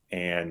why,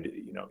 and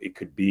it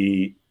could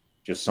be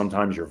just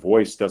sometimes your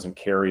voice doesn't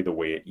carry the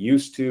way it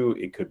used to.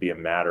 It could be a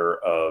matter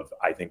of,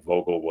 I think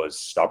Vogel was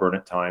stubborn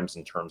at times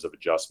in terms of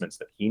adjustments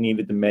that he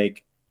needed to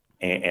make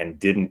and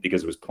didn't,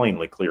 because it was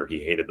plainly clear he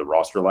hated the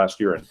roster last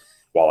year. And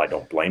while I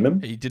don't blame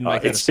him, he didn't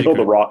make it's still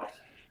the raw.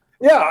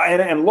 Yeah,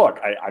 and look,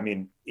 I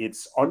mean,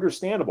 it's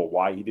understandable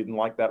why he didn't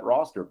like that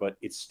roster, but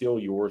it's still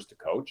yours to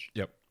coach.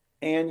 Yep.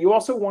 And you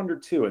also wonder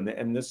too,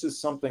 and this is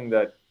something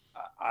that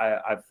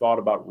I've thought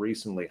about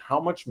recently, how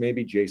much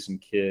maybe Jason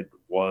Kidd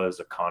was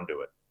a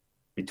conduit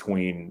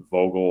between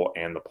Vogel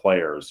and the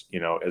players.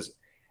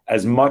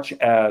 As much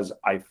as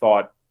I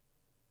thought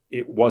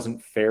it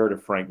wasn't fair to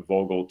Frank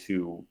Vogel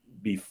to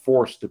be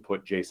forced to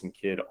put Jason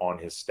Kidd on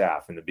his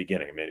staff in the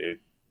beginning. I mean,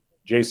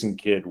 Jason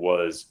Kidd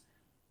was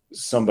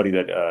somebody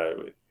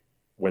that,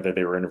 whether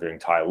they were interviewing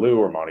Ty Lue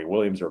or Monty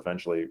Williams or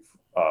eventually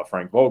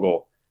Frank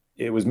Vogel,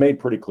 it was made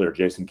pretty clear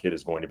Jason Kidd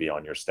is going to be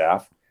on your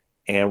staff.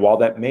 And while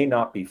that may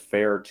not be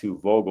fair to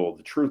Vogel,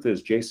 the truth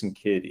is Jason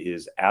Kidd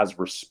is as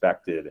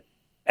respected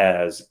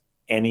as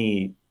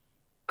any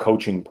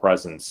coaching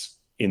presence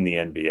in the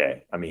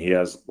NBA. I mean, he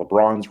has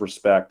LeBron's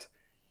respect.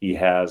 He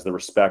has the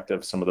respect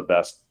of some of the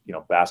best,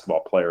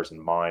 basketball players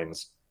and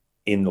minds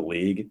in the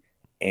league.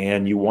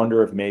 And you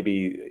wonder if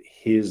maybe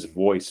his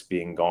voice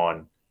being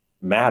gone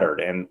mattered.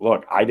 And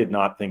look, I did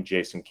not think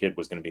Jason Kidd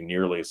was going to be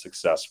nearly as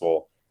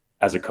successful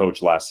as a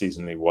coach last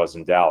season than he was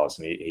in Dallas.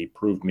 And he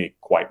proved me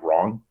quite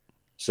wrong.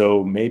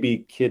 So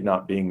maybe Kidd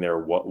not being there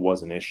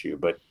was an issue.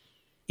 But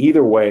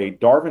either way,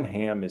 Darvin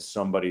Ham is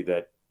somebody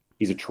that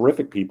he's a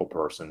terrific people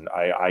person.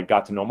 I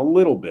got to know him a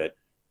little bit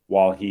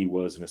while he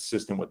was an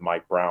assistant with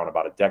Mike Brown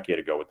about a decade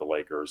ago with the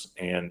Lakers.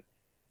 And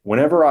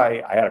whenever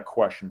I had a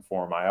question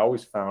for him, I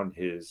always found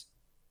his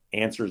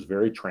answers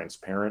very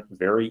transparent,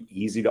 very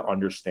easy to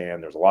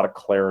understand. There's a lot of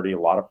clarity, a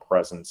lot of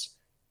presence.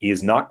 He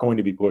is not going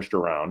to be pushed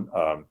around.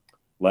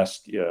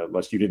 Lest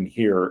you didn't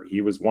hear,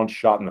 he was once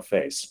shot in the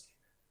face.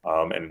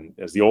 And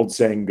as the old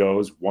saying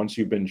goes, once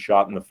you've been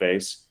shot in the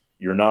face,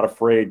 you're not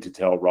afraid to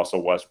tell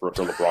Russell Westbrook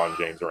or LeBron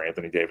James or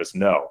Anthony Davis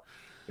no.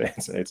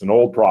 It's an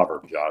old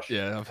proverb, Josh.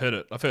 Yeah, I've heard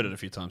it a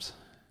few times.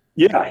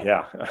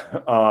 Yeah.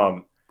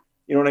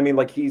 You know what I mean?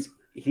 Like he's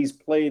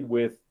played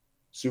with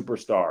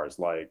superstars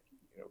like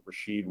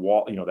Rasheed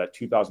Wall, that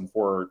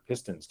 2004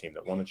 Pistons team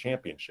that won the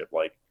championship.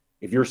 Like,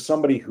 if you're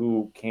somebody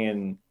who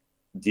can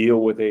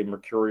deal with a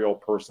mercurial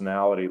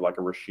personality like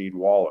a Rasheed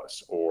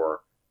Wallace,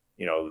 or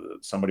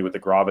somebody with the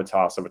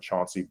gravitas of a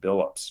Chauncey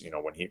Billups,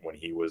 when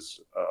he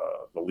was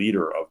the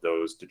leader of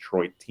those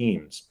Detroit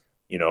teams,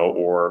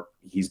 or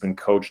he's been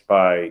coached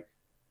by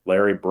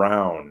Larry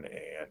Brown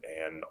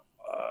and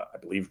I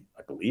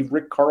believe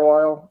Rick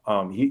Carlisle.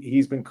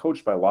 He's been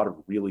coached by a lot of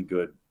really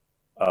good,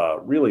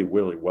 really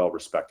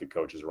well-respected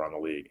coaches around the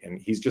league.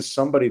 And he's just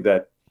somebody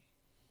that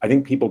I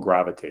think people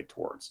gravitate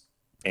towards.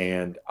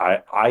 And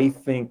I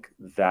think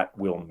that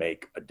will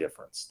make a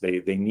difference.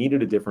 They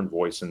needed a different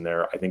voice in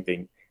there. I think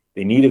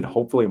they needed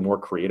hopefully a more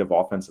creative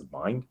offensive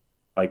mind.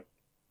 Like,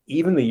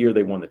 even the year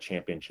they won the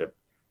championship,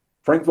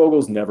 Frank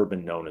Vogel's never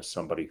been known as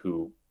somebody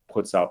who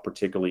puts out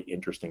particularly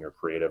interesting or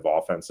creative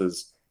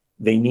offenses.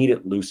 They need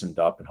it loosened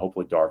up, and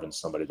hopefully Darvin's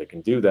somebody that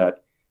can do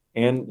that.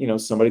 And,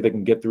 somebody that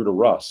can get through to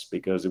Russ,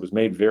 because it was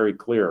made very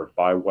clear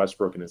by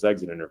Westbrook in his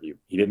exit interview.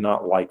 He did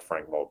not like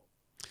Frank Vogel,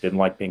 didn't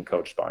like being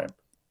coached by him.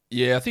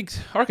 Yeah,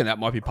 I reckon that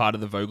might be part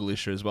of the Vogel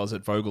issue as well. As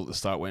that Vogel at the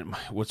start went,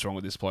 "What's wrong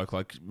with this bloke?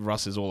 Like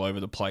Russ is all over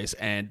the place,"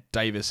 and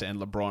Davis and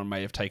LeBron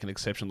may have taken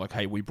exception. Like,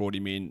 "Hey, we brought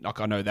him in."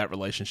 Like, I know that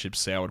relationship's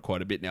soured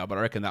quite a bit now, but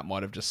I reckon that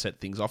might have just set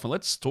things off. And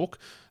let's talk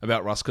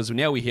about Russ, because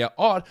now we hear,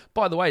 "Oh,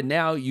 by the way,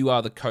 now you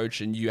are the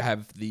coach and you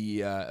have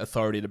the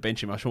authority to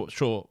bench him." I'm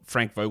sure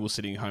Frank Vogel's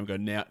sitting at home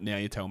going, "Now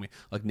you tell me."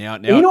 Like now.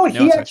 You know what?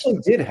 Now He actually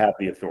did have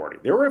the authority.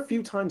 There were a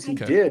few times he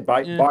did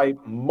by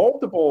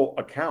multiple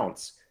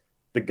accounts.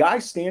 The guy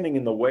standing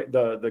in the way,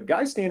 the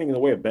guy standing in the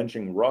way of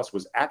benching Russ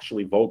was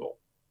actually Vogel.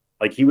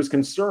 Like, he was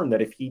concerned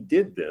that if he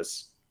did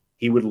this,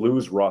 he would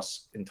lose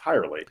Russ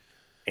entirely.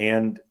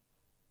 And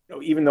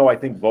even though I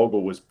think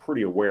Vogel was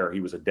pretty aware he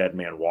was a dead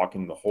man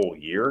walking the whole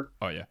year.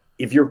 Oh yeah.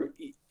 If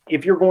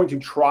you're going to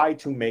try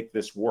to make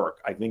this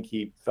work, I think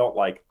he felt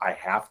like, I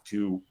have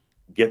to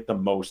get the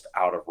most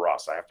out of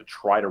Russ. I have to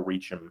try to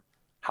reach him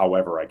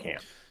however I can.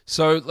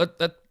 So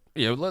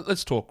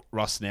let's talk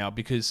Russ now,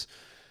 because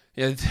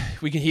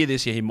we can hear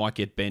this. Yeah, he might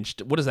get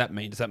benched. What does that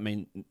mean? Does that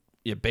mean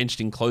benched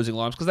in closing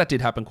lineups? Because that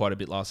did happen quite a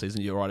bit last season.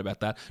 You're right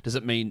about that. Does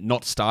it mean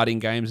not starting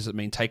games? Does it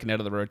mean taken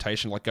out of the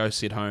rotation? Like, go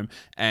sit home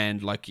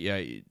and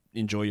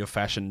enjoy your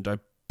fashion.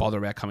 Don't bother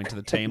about coming to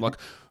the team. Like,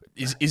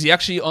 is he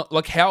actually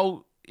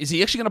how is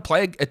he actually going to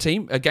play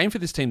a game for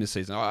this team this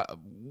season?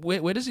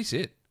 Where does he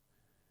sit?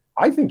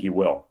 I think he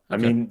will. Okay. I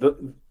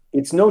mean,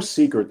 it's no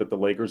secret that the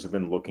Lakers have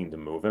been looking to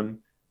move him,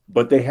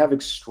 but they have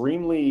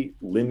extremely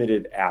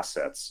limited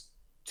assets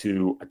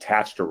to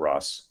attach to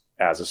Russ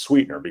as a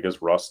sweetener,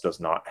 because Russ does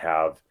not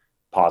have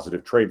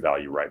positive trade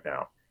value right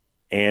now.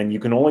 And you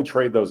can only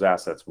trade those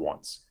assets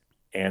once.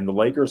 And the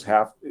Lakers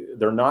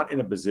they're not in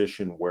a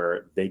position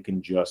where they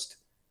can just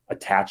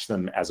attach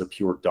them as a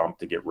pure dump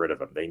to get rid of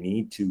them. They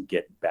need to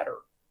get better.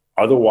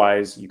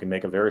 Otherwise, you can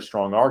make a very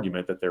strong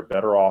argument that they're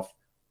better off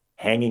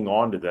hanging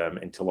on to them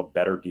until a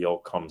better deal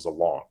comes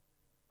along.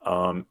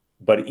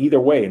 But either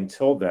way,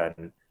 until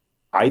then,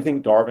 I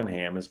think Darvin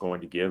Ham is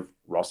going to give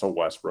Russell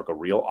Westbrook a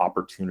real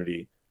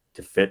opportunity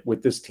to fit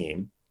with this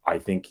team. I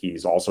think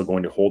he's also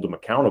going to hold him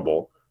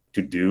accountable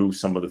to do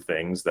some of the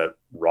things that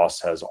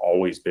Russ has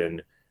always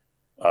been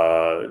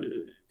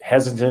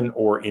hesitant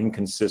or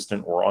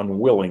inconsistent or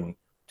unwilling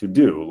to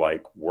do,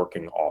 like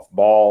working off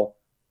ball,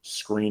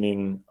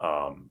 screening,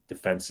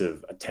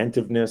 defensive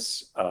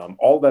attentiveness,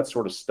 all that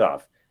sort of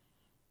stuff.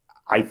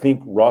 I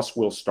think Russ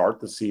will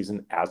start the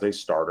season as a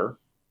starter.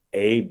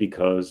 A,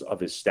 because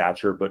of his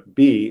stature, but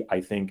B, I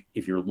think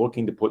if you're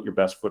looking to put your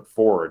best foot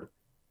forward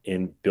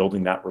in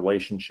building that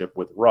relationship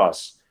with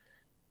Russ,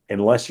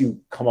 unless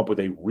you come up with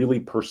a really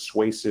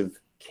persuasive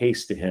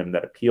case to him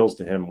that appeals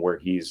to him, where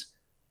he's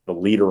the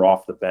leader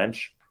off the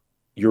bench,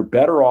 you're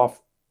better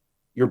off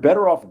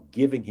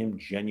giving him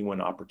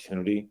genuine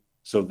opportunity.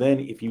 So then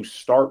if you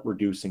start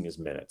reducing his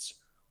minutes,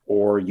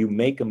 or you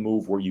make a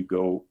move where you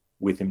go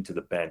with him to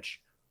the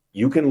bench,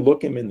 you can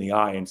look him in the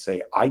eye and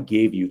say, I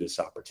gave you this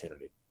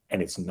opportunity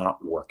and it's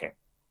not working.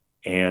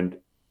 And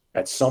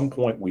at some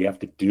point we have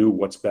to do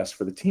what's best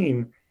for the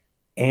team.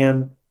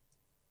 And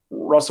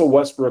Russell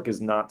Westbrook is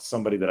not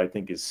somebody that I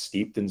think is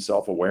steeped in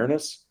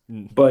self-awareness,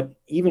 but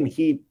even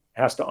he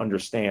has to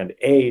understand,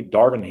 A,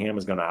 Darvin Ham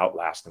is going to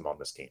outlast him on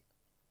this team.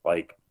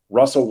 Like,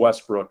 Russell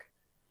Westbrook,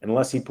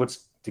 unless he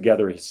puts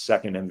together his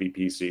second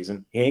MVP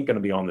season, he ain't going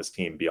to be on this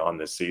team beyond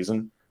this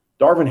season.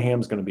 Darvin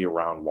Ham's going to be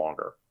around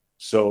longer.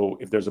 So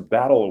if there's a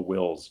battle of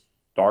wills,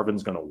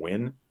 Darvin's going to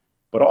win.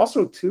 But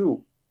also,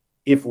 too,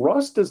 if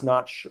Russ does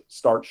not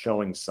start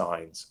showing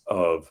signs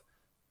of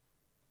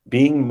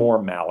being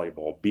more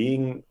malleable,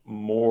 being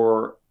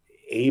more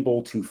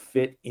able to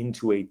fit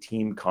into a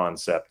team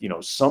concept,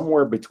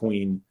 somewhere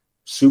between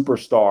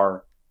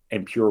superstar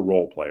and pure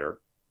role player,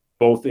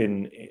 both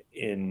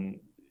in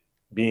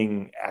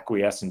being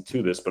acquiescent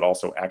to this, but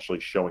also actually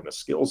showing the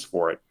skills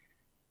for it,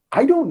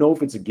 I don't know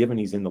if it's a given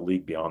he's in the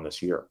league beyond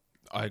this year.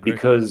 I agree.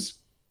 Because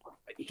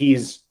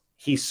he's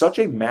such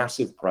a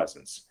massive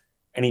presence,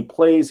 and he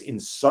plays in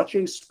such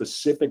a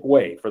specific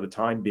way for the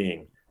time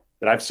being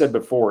that I've said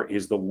before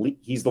he's the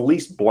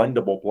least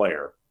blendable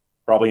player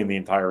probably in the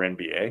entire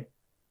NBA.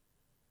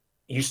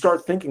 You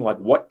start thinking, like,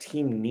 what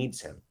team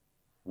needs him?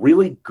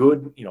 Really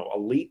good,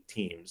 elite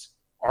teams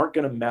aren't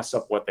going to mess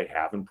up what they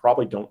have and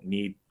probably don't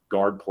need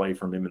guard play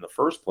from him in the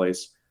first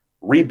place.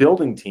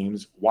 Rebuilding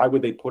teams, why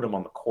would they put him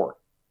on the court?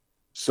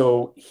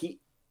 So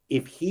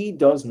if he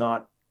does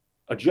not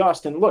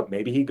adjust, and look,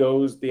 maybe he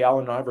goes the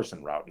Allen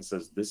Iverson route and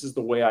says, this is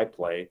the way I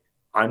play.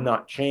 I'm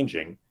not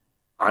changing.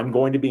 I'm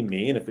going to be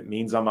me. And if it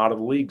means I'm out of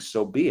the league,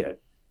 so be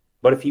it.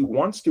 But if he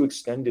wants to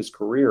extend his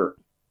career,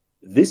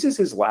 this is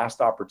his last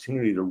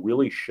opportunity to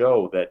really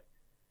show that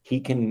he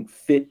can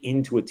fit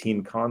into a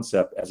team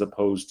concept, as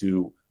opposed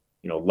to,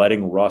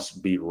 letting Russ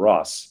be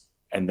Russ,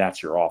 and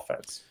that's your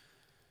offense.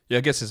 Yeah,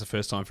 I guess it's the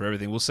first time for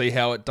everything. We'll see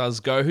how it does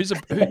go. Who's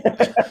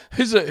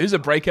a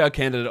breakout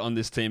candidate on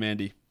this team,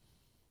 Andy?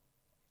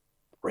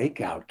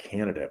 Breakout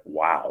candidate.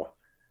 Wow.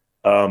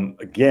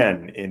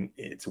 Again,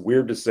 it's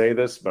weird to say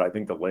this, but I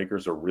think the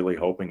Lakers are really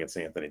hoping it's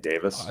Anthony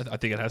Davis. I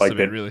think it has to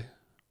be, really.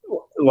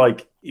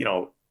 Like,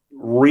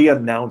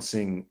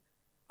 re-announcing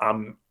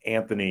I'm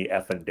Anthony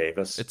effing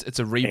Davis. It's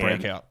a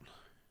re-breakout.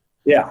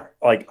 Yeah,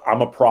 like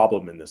I'm a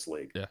problem in this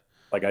league. Yeah.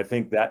 Like I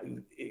think that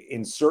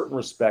in certain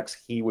respects,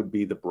 he would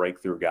be the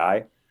breakthrough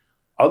guy.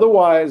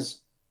 Otherwise,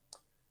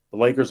 the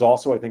Lakers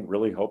also, I think,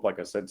 really hope, like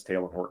I said, it's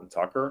Talen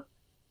Horton-Tucker.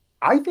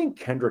 I think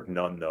Kendrick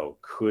Nunn, though,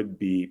 could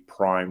be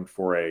primed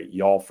for a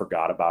y'all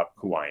forgot about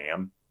who I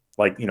am.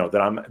 Like,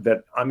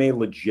 that I'm a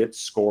legit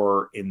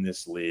scorer in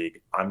this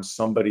league. I'm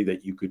somebody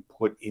that you could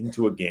put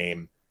into a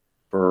game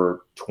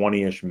for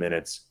 20-ish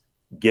minutes,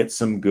 get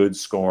some good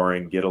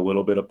scoring, get a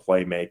little bit of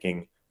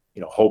playmaking,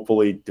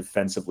 hopefully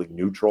defensively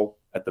neutral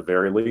at the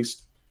very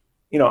least.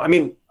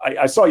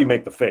 I saw you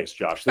make the face,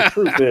 Josh. The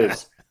truth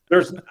is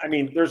there's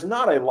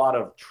not a lot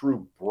of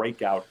true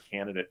breakout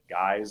candidate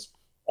guys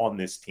on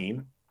this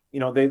team.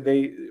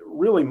 They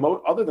really,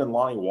 other than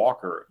Lonnie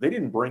Walker, they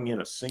didn't bring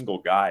in a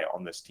single guy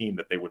on this team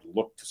that they would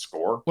look to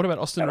score. What about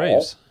Austin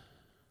Reeves?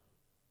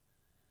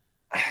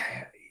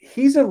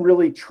 He's a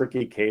really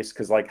tricky case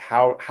because, like,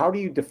 how do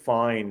you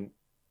define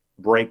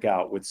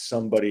breakout with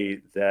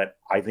somebody that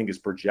I think is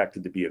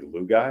projected to be a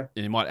glue guy?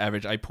 And he might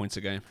average 8 points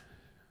a game.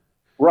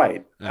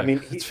 Right. No, I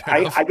mean,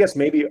 I guess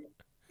maybe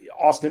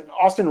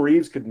Austin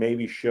Reeves could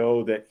maybe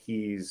show that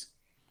he's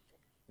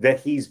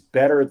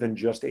better than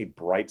just a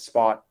bright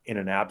spot in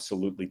an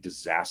absolutely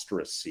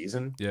disastrous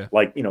season. Yeah.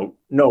 Like,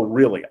 no,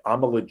 really,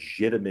 I'm a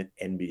legitimate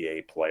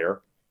NBA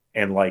player.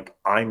 And like,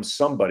 I'm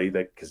somebody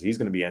that, because he's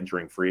going to be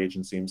entering free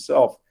agency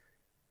himself,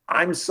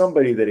 I'm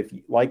somebody that if,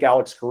 like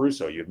Alex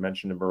Caruso, you'd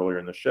mentioned him earlier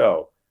in the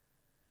show,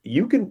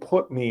 you can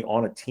put me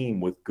on a team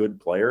with good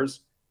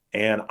players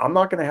and I'm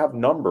not going to have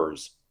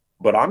numbers,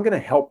 but I'm going to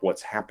help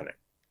what's happening.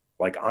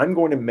 Like, I'm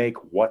going to make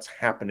what's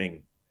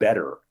happening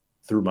better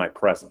through my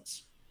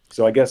presence.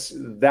 So I guess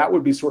that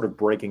would be sort of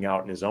breaking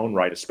out in his own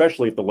right,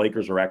 especially if the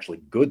Lakers are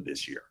actually good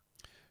this year.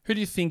 Who do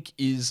you think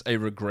is a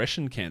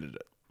regression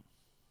candidate?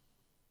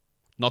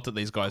 Not that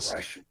these guys,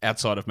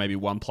 outside of maybe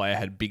one player,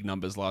 had big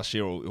numbers last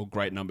year or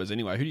great numbers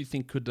anyway. Who do you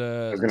think could...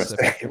 I was going to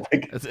say,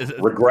 like,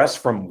 regress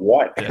from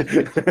what?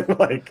 Yeah.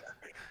 Like,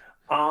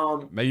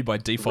 maybe by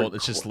default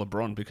it's just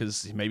LeBron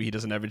because maybe he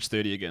doesn't average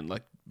 30 again.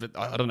 Like, but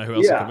I don't know who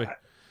else it could be.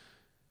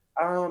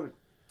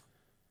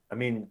 I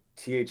mean,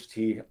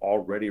 THT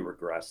already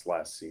regressed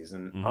last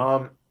season.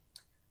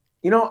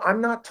 Mm-hmm.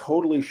 I'm not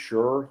totally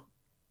sure.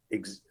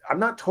 I'm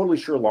not totally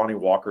sure Lonnie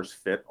Walker's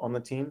fit on the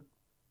team.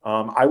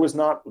 I was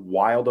not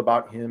wild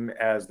about him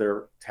as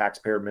their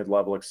taxpayer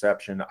mid-level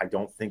exception. I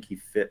don't think he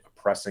fit a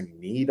pressing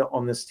need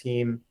on this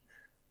team.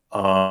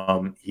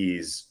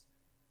 He's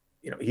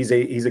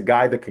a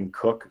guy that can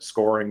cook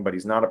scoring, but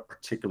he's not a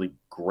particularly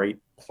great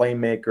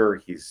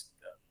playmaker. He's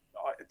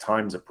at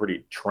times a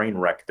pretty train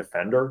wreck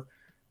defender.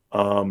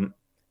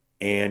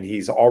 And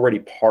he's already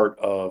part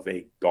of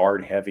a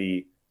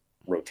guard-heavy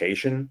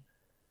rotation.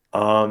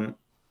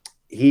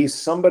 He's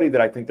somebody that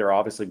I think they're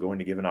obviously going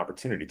to give an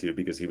opportunity to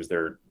because he was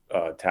their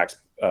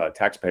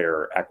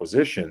taxpayer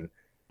acquisition.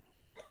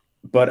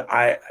 But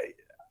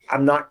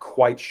I'm not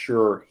quite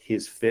sure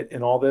his fit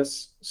in all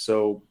this.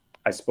 So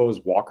I suppose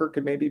Walker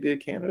could maybe be a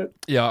candidate.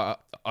 Yeah,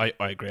 I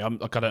agree. I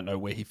don't know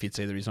where he fits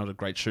either. He's not a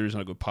great shooter. He's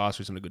not a good passer.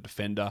 He's not a good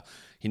defender.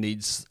 He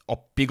needs a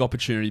big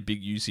opportunity,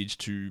 big usage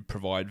to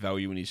provide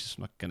value, and he's just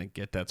not going to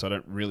get that. So I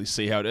don't really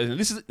see how it is. And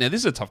this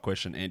is a tough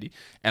question, Andy,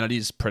 and it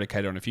is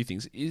predicated on a few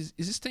things. Is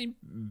this team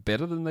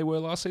better than they were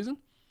last season?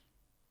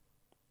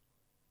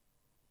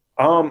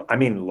 I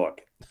mean,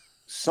 look,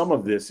 some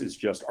of this is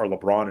just, are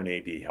LeBron and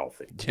AD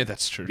healthy? Yeah,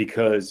 that's true.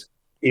 Because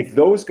if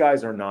those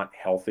guys are not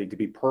healthy, to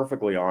be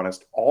perfectly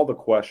honest, all the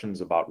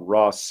questions about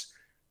Russ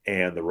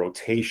and the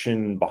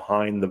rotation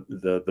behind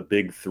the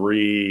big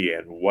three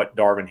and what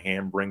Darvin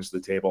Ham brings to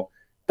the table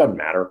doesn't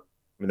matter. I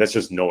mean, that's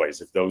just noise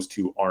if those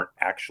two aren't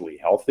actually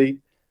healthy.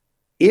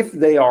 If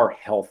they are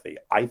healthy,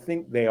 I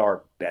think they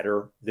are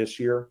better this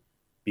year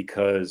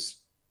because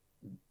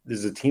this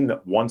is a team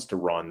that wants to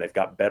run. They've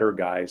got better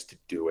guys to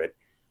do it.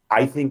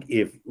 I think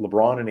if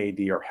LeBron and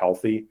AD are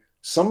healthy,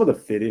 some of the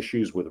fit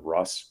issues with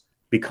Russ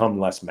become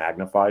less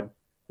magnified.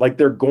 Like,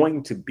 they're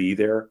going to be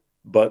there,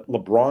 but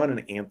LeBron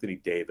and Anthony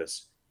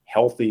Davis,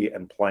 healthy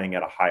and playing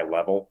at a high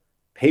level,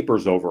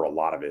 papers over a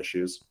lot of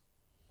issues.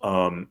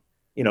 And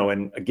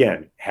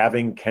again,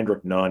 having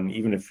Kendrick Nunn,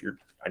 even if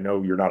I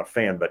know you're not a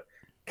fan, but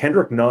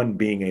Kendrick Nunn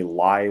being a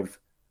live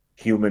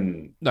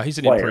human he's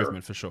an player,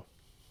 improvement for sure.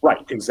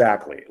 Right,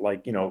 exactly.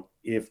 Like,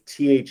 if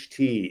THT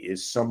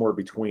is somewhere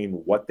between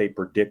what they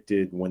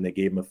predicted when they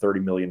gave him a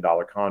 $30 million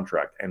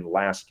contract and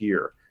last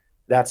year,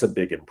 that's a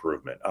big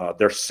improvement.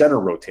 Their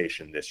center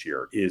rotation this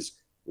year is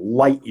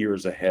light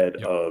years ahead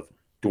of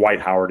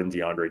Dwight Howard and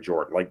DeAndre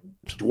Jordan. Like,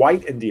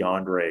 Dwight and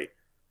DeAndre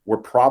were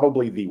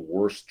probably the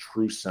worst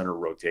true center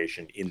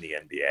rotation in the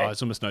NBA.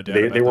 There's almost no doubt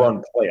they were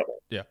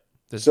unplayable. Yeah,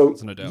 there's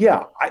no doubt.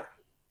 Yeah,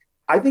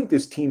 I think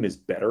this team is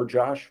better,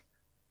 Josh.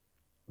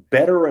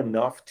 Better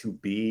enough to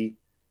be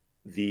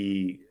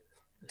the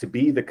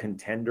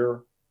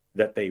contender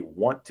that they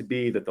want to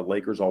be, that the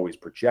Lakers always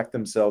project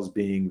themselves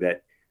being,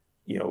 that,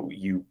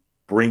 you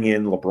bring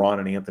in LeBron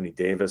and Anthony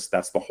Davis.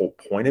 That's the whole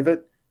point of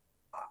it.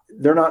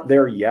 they're not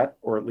there yet,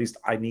 or at least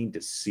I need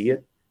to see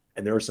it.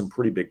 And there are some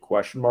pretty big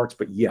question marks,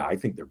 but yeah, I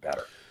think they're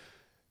better.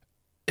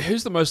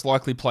 Who's the most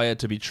likely player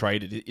to be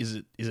traded?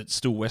 Is it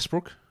still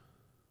Westbrook?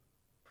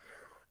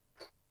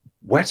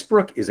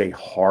 Westbrook is a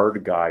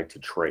hard guy to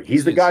trade.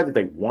 He's the guy that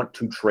they want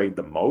to trade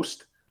the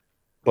most,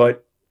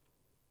 but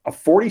a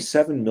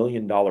 $47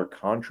 million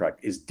contract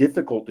is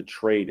difficult to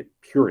trade,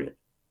 period.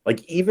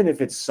 Like, even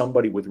if it's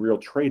somebody with real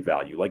trade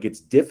value, like,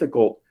 it's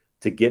difficult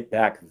to get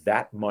back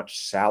that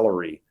much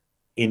salary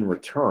in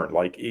return.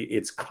 Like,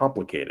 it's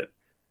complicated.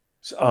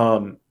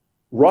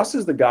 Russ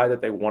is the guy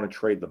that they want to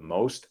trade the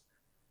most.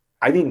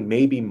 I think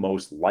maybe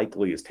most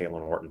likely is Taylor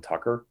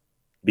Horton-Tucker,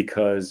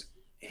 because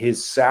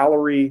his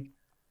salary,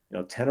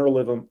 $10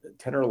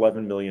 or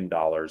 $11 million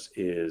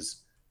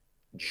is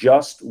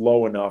just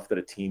low enough that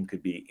a team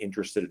could be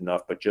interested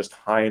enough, but just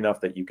high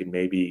enough that you can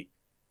maybe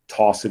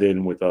toss it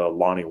in with a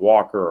Lonnie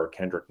Walker or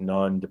Kendrick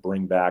Nunn to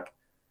bring back,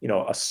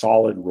 a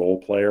solid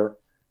role player.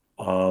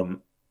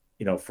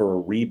 For a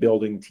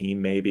rebuilding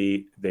team,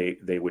 maybe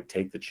they would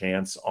take the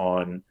chance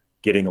on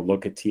getting a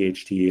look at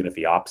THT. And if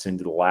he opts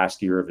into the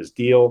last year of his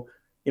deal,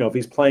 if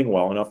he's playing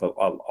well enough, $10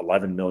 or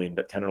 $11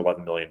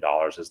 million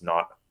is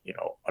not,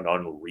 an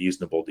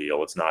unreasonable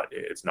deal. It's not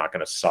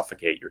going to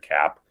suffocate your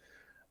cap.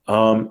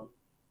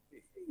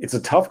 It's a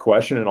tough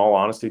question, in all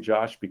honesty,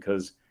 Josh,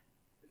 because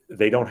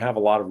they don't have a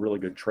lot of really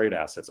good trade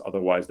assets.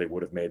 Otherwise, they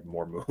would have made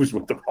more moves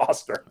with the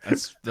roster.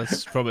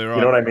 That's probably right.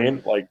 You know what I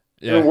mean? Like,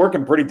 they're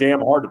working pretty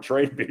damn hard to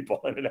trade people,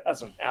 and it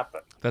hasn't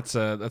happened.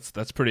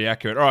 That's pretty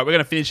accurate. All right, we're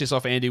going to finish this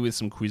off, Andy, with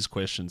some quiz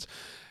questions.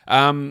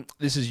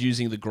 This is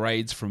using the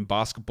grades from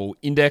Basketball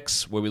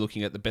Index, where we're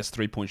looking at the best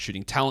three-point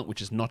shooting talent,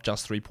 which is not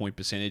just three-point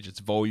percentage, it's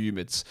volume,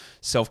 it's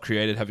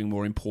self-created, having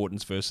more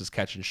importance versus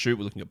catch and shoot.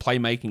 We're looking at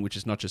playmaking, which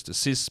is not just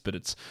assists, but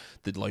it's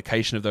the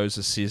location of those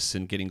assists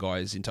and getting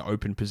guys into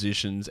open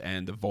positions,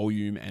 and the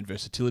volume and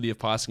versatility of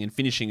passing. And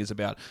finishing is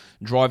about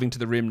driving to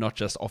the rim, not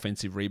just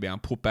offensive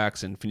rebound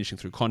putbacks, and finishing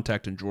through contact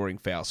and drawing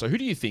fouls. So who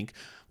do you think,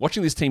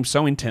 watching this team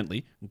so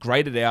intently,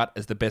 graded out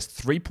as the best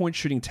three-point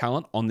shooting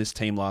talent on this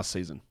team last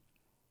season?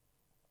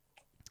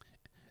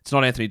 It's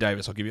not Anthony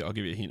Davis. I'll give you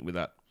a hint with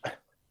that.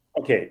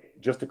 Okay,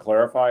 just to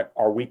clarify,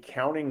 are we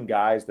counting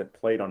guys that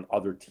played on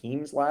other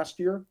teams last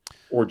year,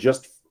 or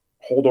just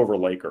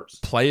holdover Lakers?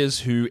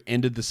 Players who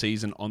ended the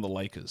season on the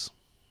Lakers.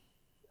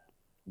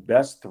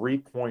 Best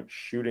three-point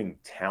shooting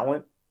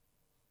talent?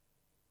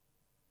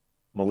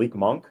 Malik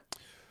Monk?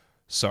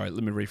 Sorry,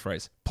 let me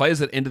rephrase. Players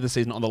that ended the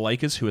season on the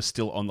Lakers who are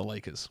still on the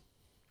Lakers.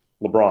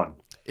 LeBron.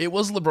 It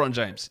was LeBron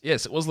James.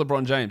 Yes, it was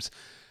LeBron James.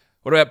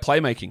 What about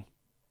playmaking?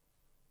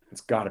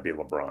 It's got to be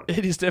LeBron.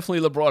 It is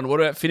definitely LeBron. What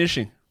about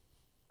finishing?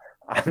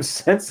 I'm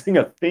sensing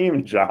a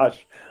theme,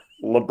 Josh.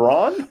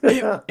 LeBron?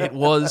 It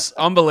was,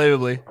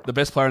 unbelievably, the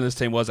best player on this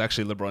team was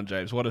actually LeBron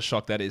James. What a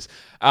shock that is.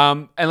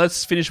 And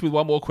let's finish with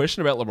one more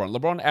question about LeBron.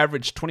 LeBron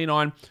averaged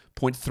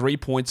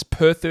 29.3 points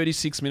per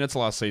 36 minutes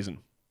last season.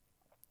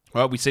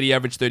 Well, we said he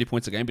averaged 30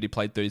 points a game, but he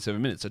played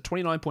 37 minutes. So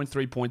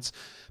 29.3 points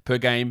per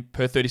game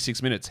per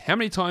 36 minutes. How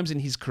many times in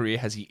his career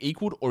has he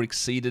equaled or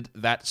exceeded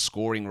that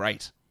scoring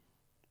rate?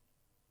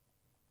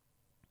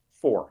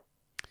 4.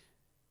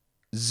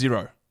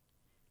 0.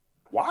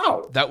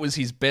 Wow. That was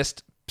his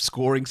best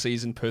scoring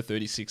season per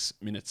 36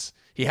 minutes.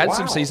 He had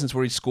some seasons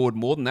where he scored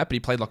more than that, but he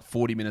played like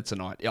 40 minutes a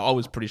night. Yeah, I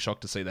was pretty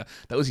shocked to see that.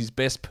 That was his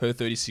best per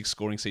 36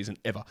 scoring season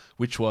ever,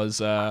 which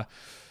was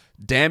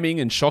damning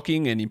and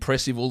shocking and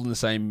impressive all in the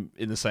same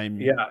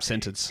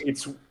sentence.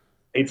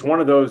 It's one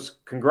of those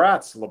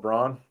congrats,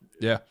 LeBron.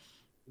 Yeah.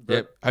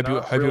 Yeah. Hope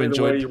you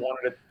enjoyed.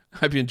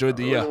 Hope you enjoyed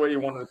the year. The way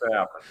you wanted it to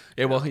happen.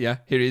 Yeah, well, yeah,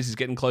 here he is. He's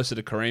getting closer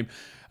to Kareem.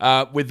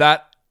 With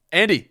that,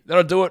 Andy,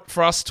 that'll do it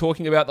for us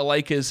talking about the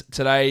Lakers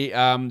today.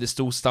 There's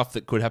still stuff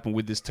that could happen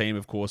with this team,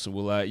 of course, and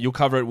you'll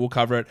cover it. We'll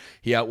cover it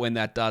here when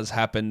that does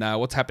happen.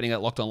 What's happening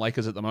at Locked On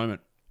Lakers at the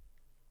moment?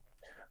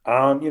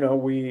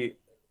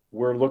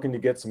 We're looking to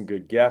get some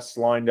good guests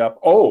lined up.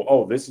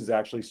 Oh, this is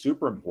actually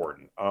super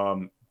important.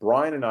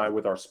 Brian and I,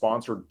 with our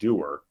sponsor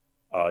Duer,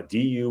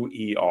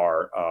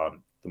 DUER,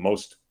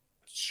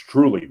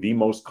 truly the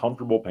most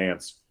comfortable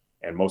pants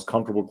and most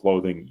comfortable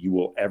clothing you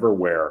will ever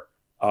wear.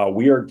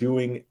 We are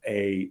doing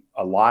a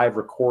live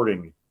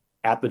recording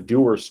at the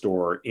Duer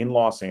store in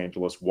Los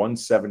Angeles,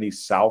 170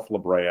 South La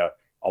Brea,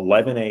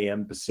 11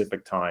 a.m.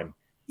 Pacific time.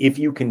 If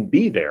you can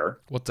be there,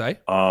 what day?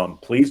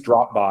 Please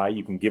drop by.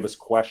 You can give us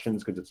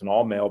questions because it's an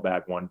all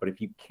mailbag one. But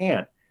if you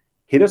can't,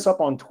 hit us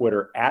up on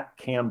Twitter at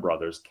Cam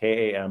Brothers,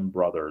 KAM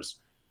Brothers,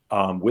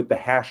 with the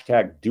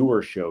hashtag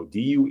Duer Show,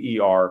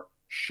 DUER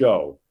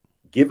Show.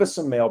 Give us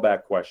some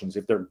mailbag questions.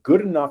 If they're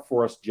good enough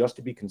for us just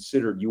to be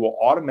considered, you will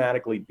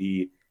automatically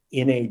be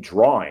in a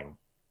drawing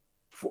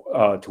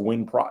to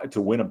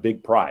win a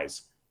big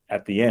prize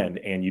at the end.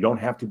 And you don't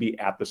have to be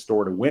at the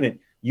store to win it.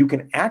 You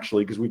can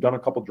actually, because we've done a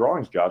couple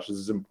drawings, Josh, this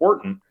is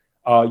important.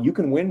 You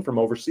can win from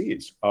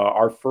overseas.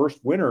 Our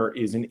first winner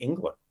is in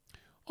England.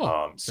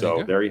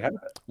 So there you have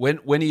it.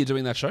 When are you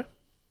doing that show?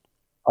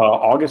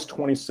 August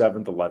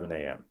 27th, 11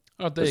 a.m.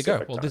 Oh, there you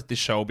go. Well, this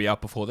show will be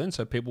out before then,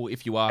 so people,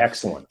 if you are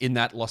in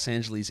that Los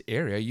Angeles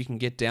area, you can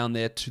get down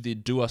there to the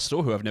Dua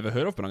store, who I've never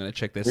heard of, but I'm going to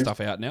check their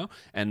stuff out now,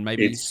 and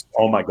maybe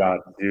oh my god,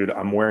 dude,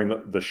 I'm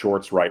wearing the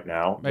shorts right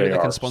now. Maybe they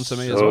can sponsor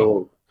me as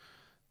well.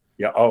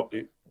 Yeah.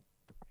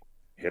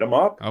 Hit them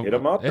up. Hit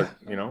them up. Yeah.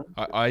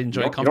 I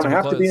enjoy comfortable clothes. You don't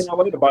have clothes. to be in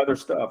LA to buy their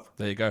stuff.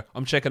 There you go.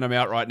 I'm checking them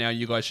out right now.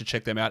 You guys should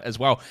check them out as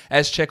well.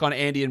 As check on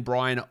Andy and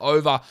Brian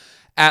over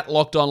at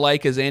Locked On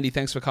Lakers. Andy,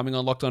 thanks for coming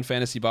on Locked On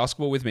Fantasy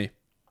Basketball with me.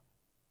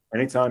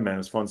 Anytime, man.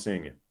 It's fun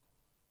seeing you.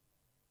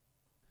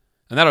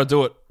 And that'll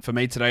do it for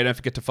me today. Don't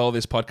forget to follow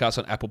this podcast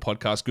on Apple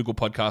Podcasts, Google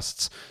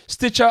Podcasts,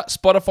 Stitcher,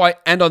 Spotify,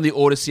 and on the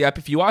Odyssey app.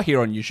 If you are here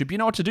on YouTube, you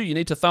know what to do. You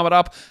need to thumb it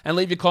up and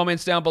leave your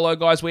comments down below,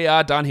 guys. We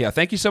are done here.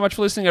 Thank you so much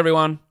for listening,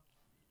 everyone.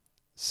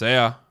 See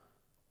ya.